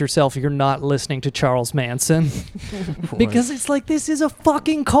convince yourself you're not listening to Charles Manson. Because it's this is a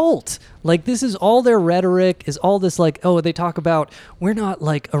fucking cult. This is all their rhetoric, is all this they talk about, we're not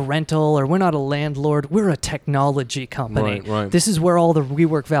a rental or we're not a landlord, we're a technology company. Right. This is where all the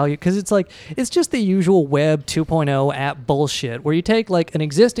WeWork value, because it's just the usual Web 2.0 app bullshit where you take an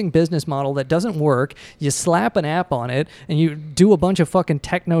existing business model that doesn't work, you slap an app on it, and you do a bunch of fucking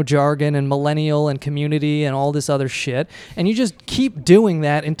techno jargon and millennial and community and all this other shit, and you just keep doing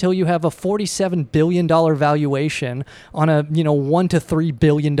that until you have a $47 billion valuation on a $1 to $3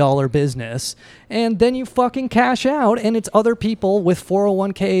 billion business, and then you fucking cash out, and it's other people with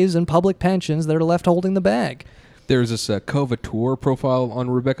 401ks and public pensions that are left holding the bag. There's this Covateur profile on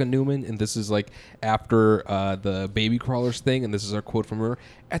Rebecca Newman, and this is after the Baby Crawlers thing, and this is our quote from her.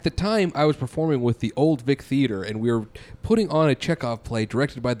 At the time, I was performing with the Old Vic Theater, and we were putting on a Chekhov play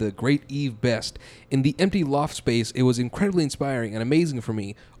directed by the great Eve Best. In the empty loft space, it was incredibly inspiring and amazing for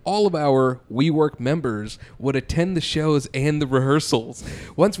me. All of our WeWork members would attend the shows and the rehearsals.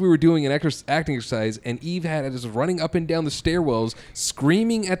 Once we were doing an acting exercise, and Eve had us running up and down the stairwells,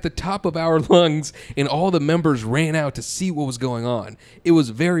 screaming at the top of our lungs, and all the members ran out to see what was going on. It was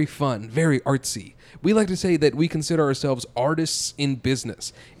very fun, very artsy. We like to say that we consider ourselves artists in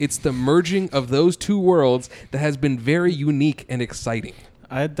business. It's the merging of those two worlds that has been very unique and exciting.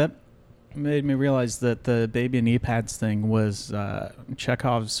 That made me realize that the baby and knee pads thing was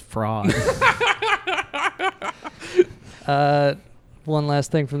Chekhov's fraud. One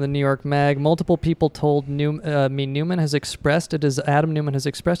last thing from the New York Mag. Multiple people told Adam Newman has expressed a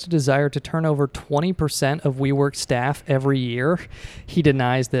desire to turn over 20% of WeWork staff every year. He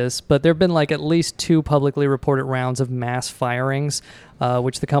denies this, but there have been at least 2 publicly reported rounds of mass firings,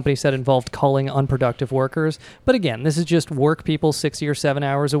 which the company said involved culling unproductive workers. But again, this is just work people 60 or 70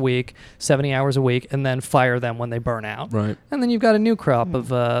 hours a week, and then fire them when they burn out. Right. And then you've got a new crop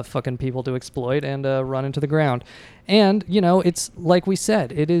of fucking people to exploit and run into the ground. And, it's like we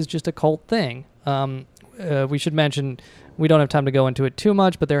said, it is just a cult thing. We should mention, we don't have time to go into it too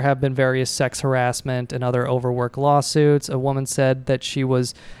much, but there have been various sex harassment and other overwork lawsuits. A woman said that she'd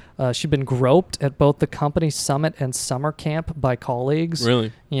been groped at both the company summit and summer camp by colleagues.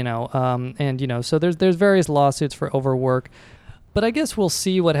 Really? So there's various lawsuits for overwork. But I guess we'll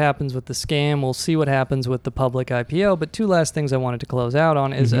see what happens with the scam. We'll see what happens with the public IPO. But 2 last things I wanted to close out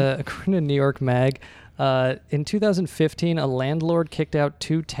on is, according to New York Mag, in 2015, a landlord kicked out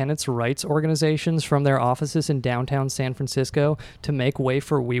 2 tenants' rights organizations from their offices in downtown San Francisco to make way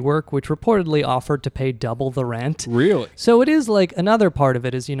for WeWork, which reportedly offered to pay double the rent. Really? So it is another part of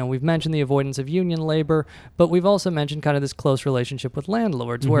it is, we've mentioned the avoidance of union labor, but we've also mentioned kind of this close relationship with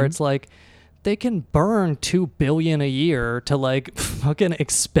landlords where it's they can burn $2 billion a year to fucking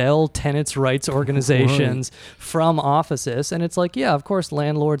expel tenants' rights organizations from offices, and it's yeah, of course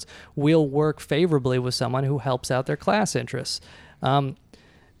landlords will work favorably with someone who helps out their class interests.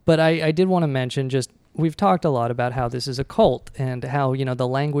 But I did want to mention we've talked a lot about how this is a cult and how, the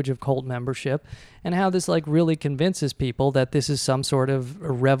language of cult membership and how this really convinces people that this is some sort of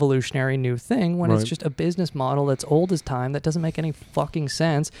revolutionary new thing when it's just a business model that's old as time, that doesn't make any fucking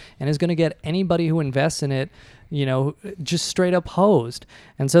sense and is going to get anybody who invests in it, just straight up hosed.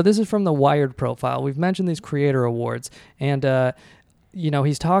 And so this is from the Wired profile. We've mentioned these creator awards, and,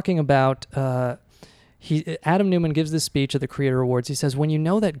 he's talking about... Adam Newman gives this speech at the Creator Awards. He says, when you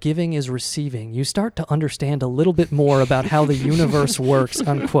know that giving is receiving, you start to understand a little bit more about how the universe works,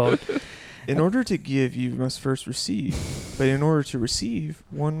 unquote. In order to give, you must first receive. But in order to receive,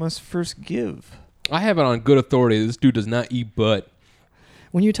 one must first give. I have it on good authority. This dude does not eat butt.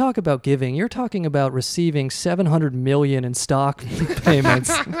 when you talk about giving, you're talking about receiving $700 million in stock payments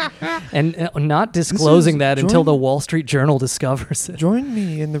and not disclosing that until the Wall Street Journal discovers it. Join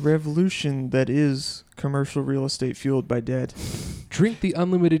me in the revolution that is commercial real estate fueled by debt. Drink the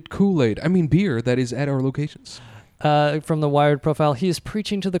unlimited Kool-Aid. I mean beer that is at our locations. From the Wired profile, he is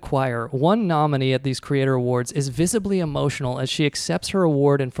preaching to the choir. One nominee at these Creator Awards is visibly emotional as she accepts her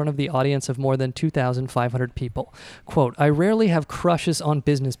award in front of the audience of more than 2,500 people. Quote, I rarely have crushes on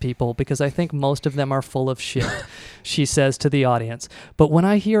business people because I think most of them are full of shit, she says to the audience. But when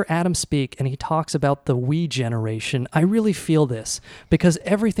I hear Adam speak and he talks about the we generation, I really feel this because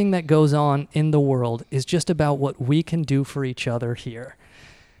everything that goes on in the world is just about what we can do for each other here.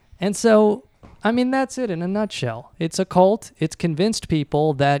 And so, I mean, that's it in a nutshell. It's a cult. It's convinced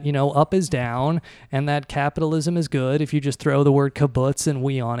people that, up is down and that capitalism is good if you just throw the word kibbutz and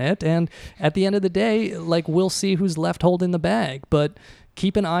we on it. And at the end of the day, we'll see who's left holding the bag. But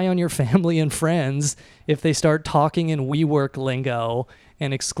keep an eye on your family and friends if they start talking in WeWork lingo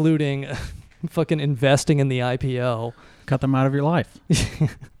and excluding fucking investing in the IPO. Cut them out of your life.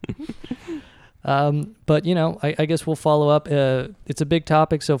 But, I guess we'll follow up. It's a big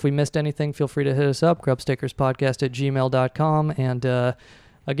topic, so if we missed anything, feel free to hit us up, grubstickerspodcast@gmail.com. And,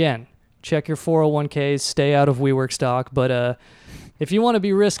 again, check your 401ks, stay out of WeWork stock. But if you want to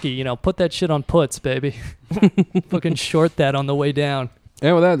be risky, put that shit on puts, baby. Fucking short that on the way down.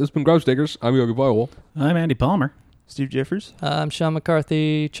 And with that, this has been Grubstickers. I'm Yogi Boyle. I'm Andy Palmer. Steve Jeffers. I'm Sean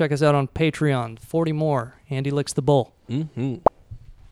McCarthy. Check us out on Patreon. 40 more. Andy Licks the Bull. Mm-hmm.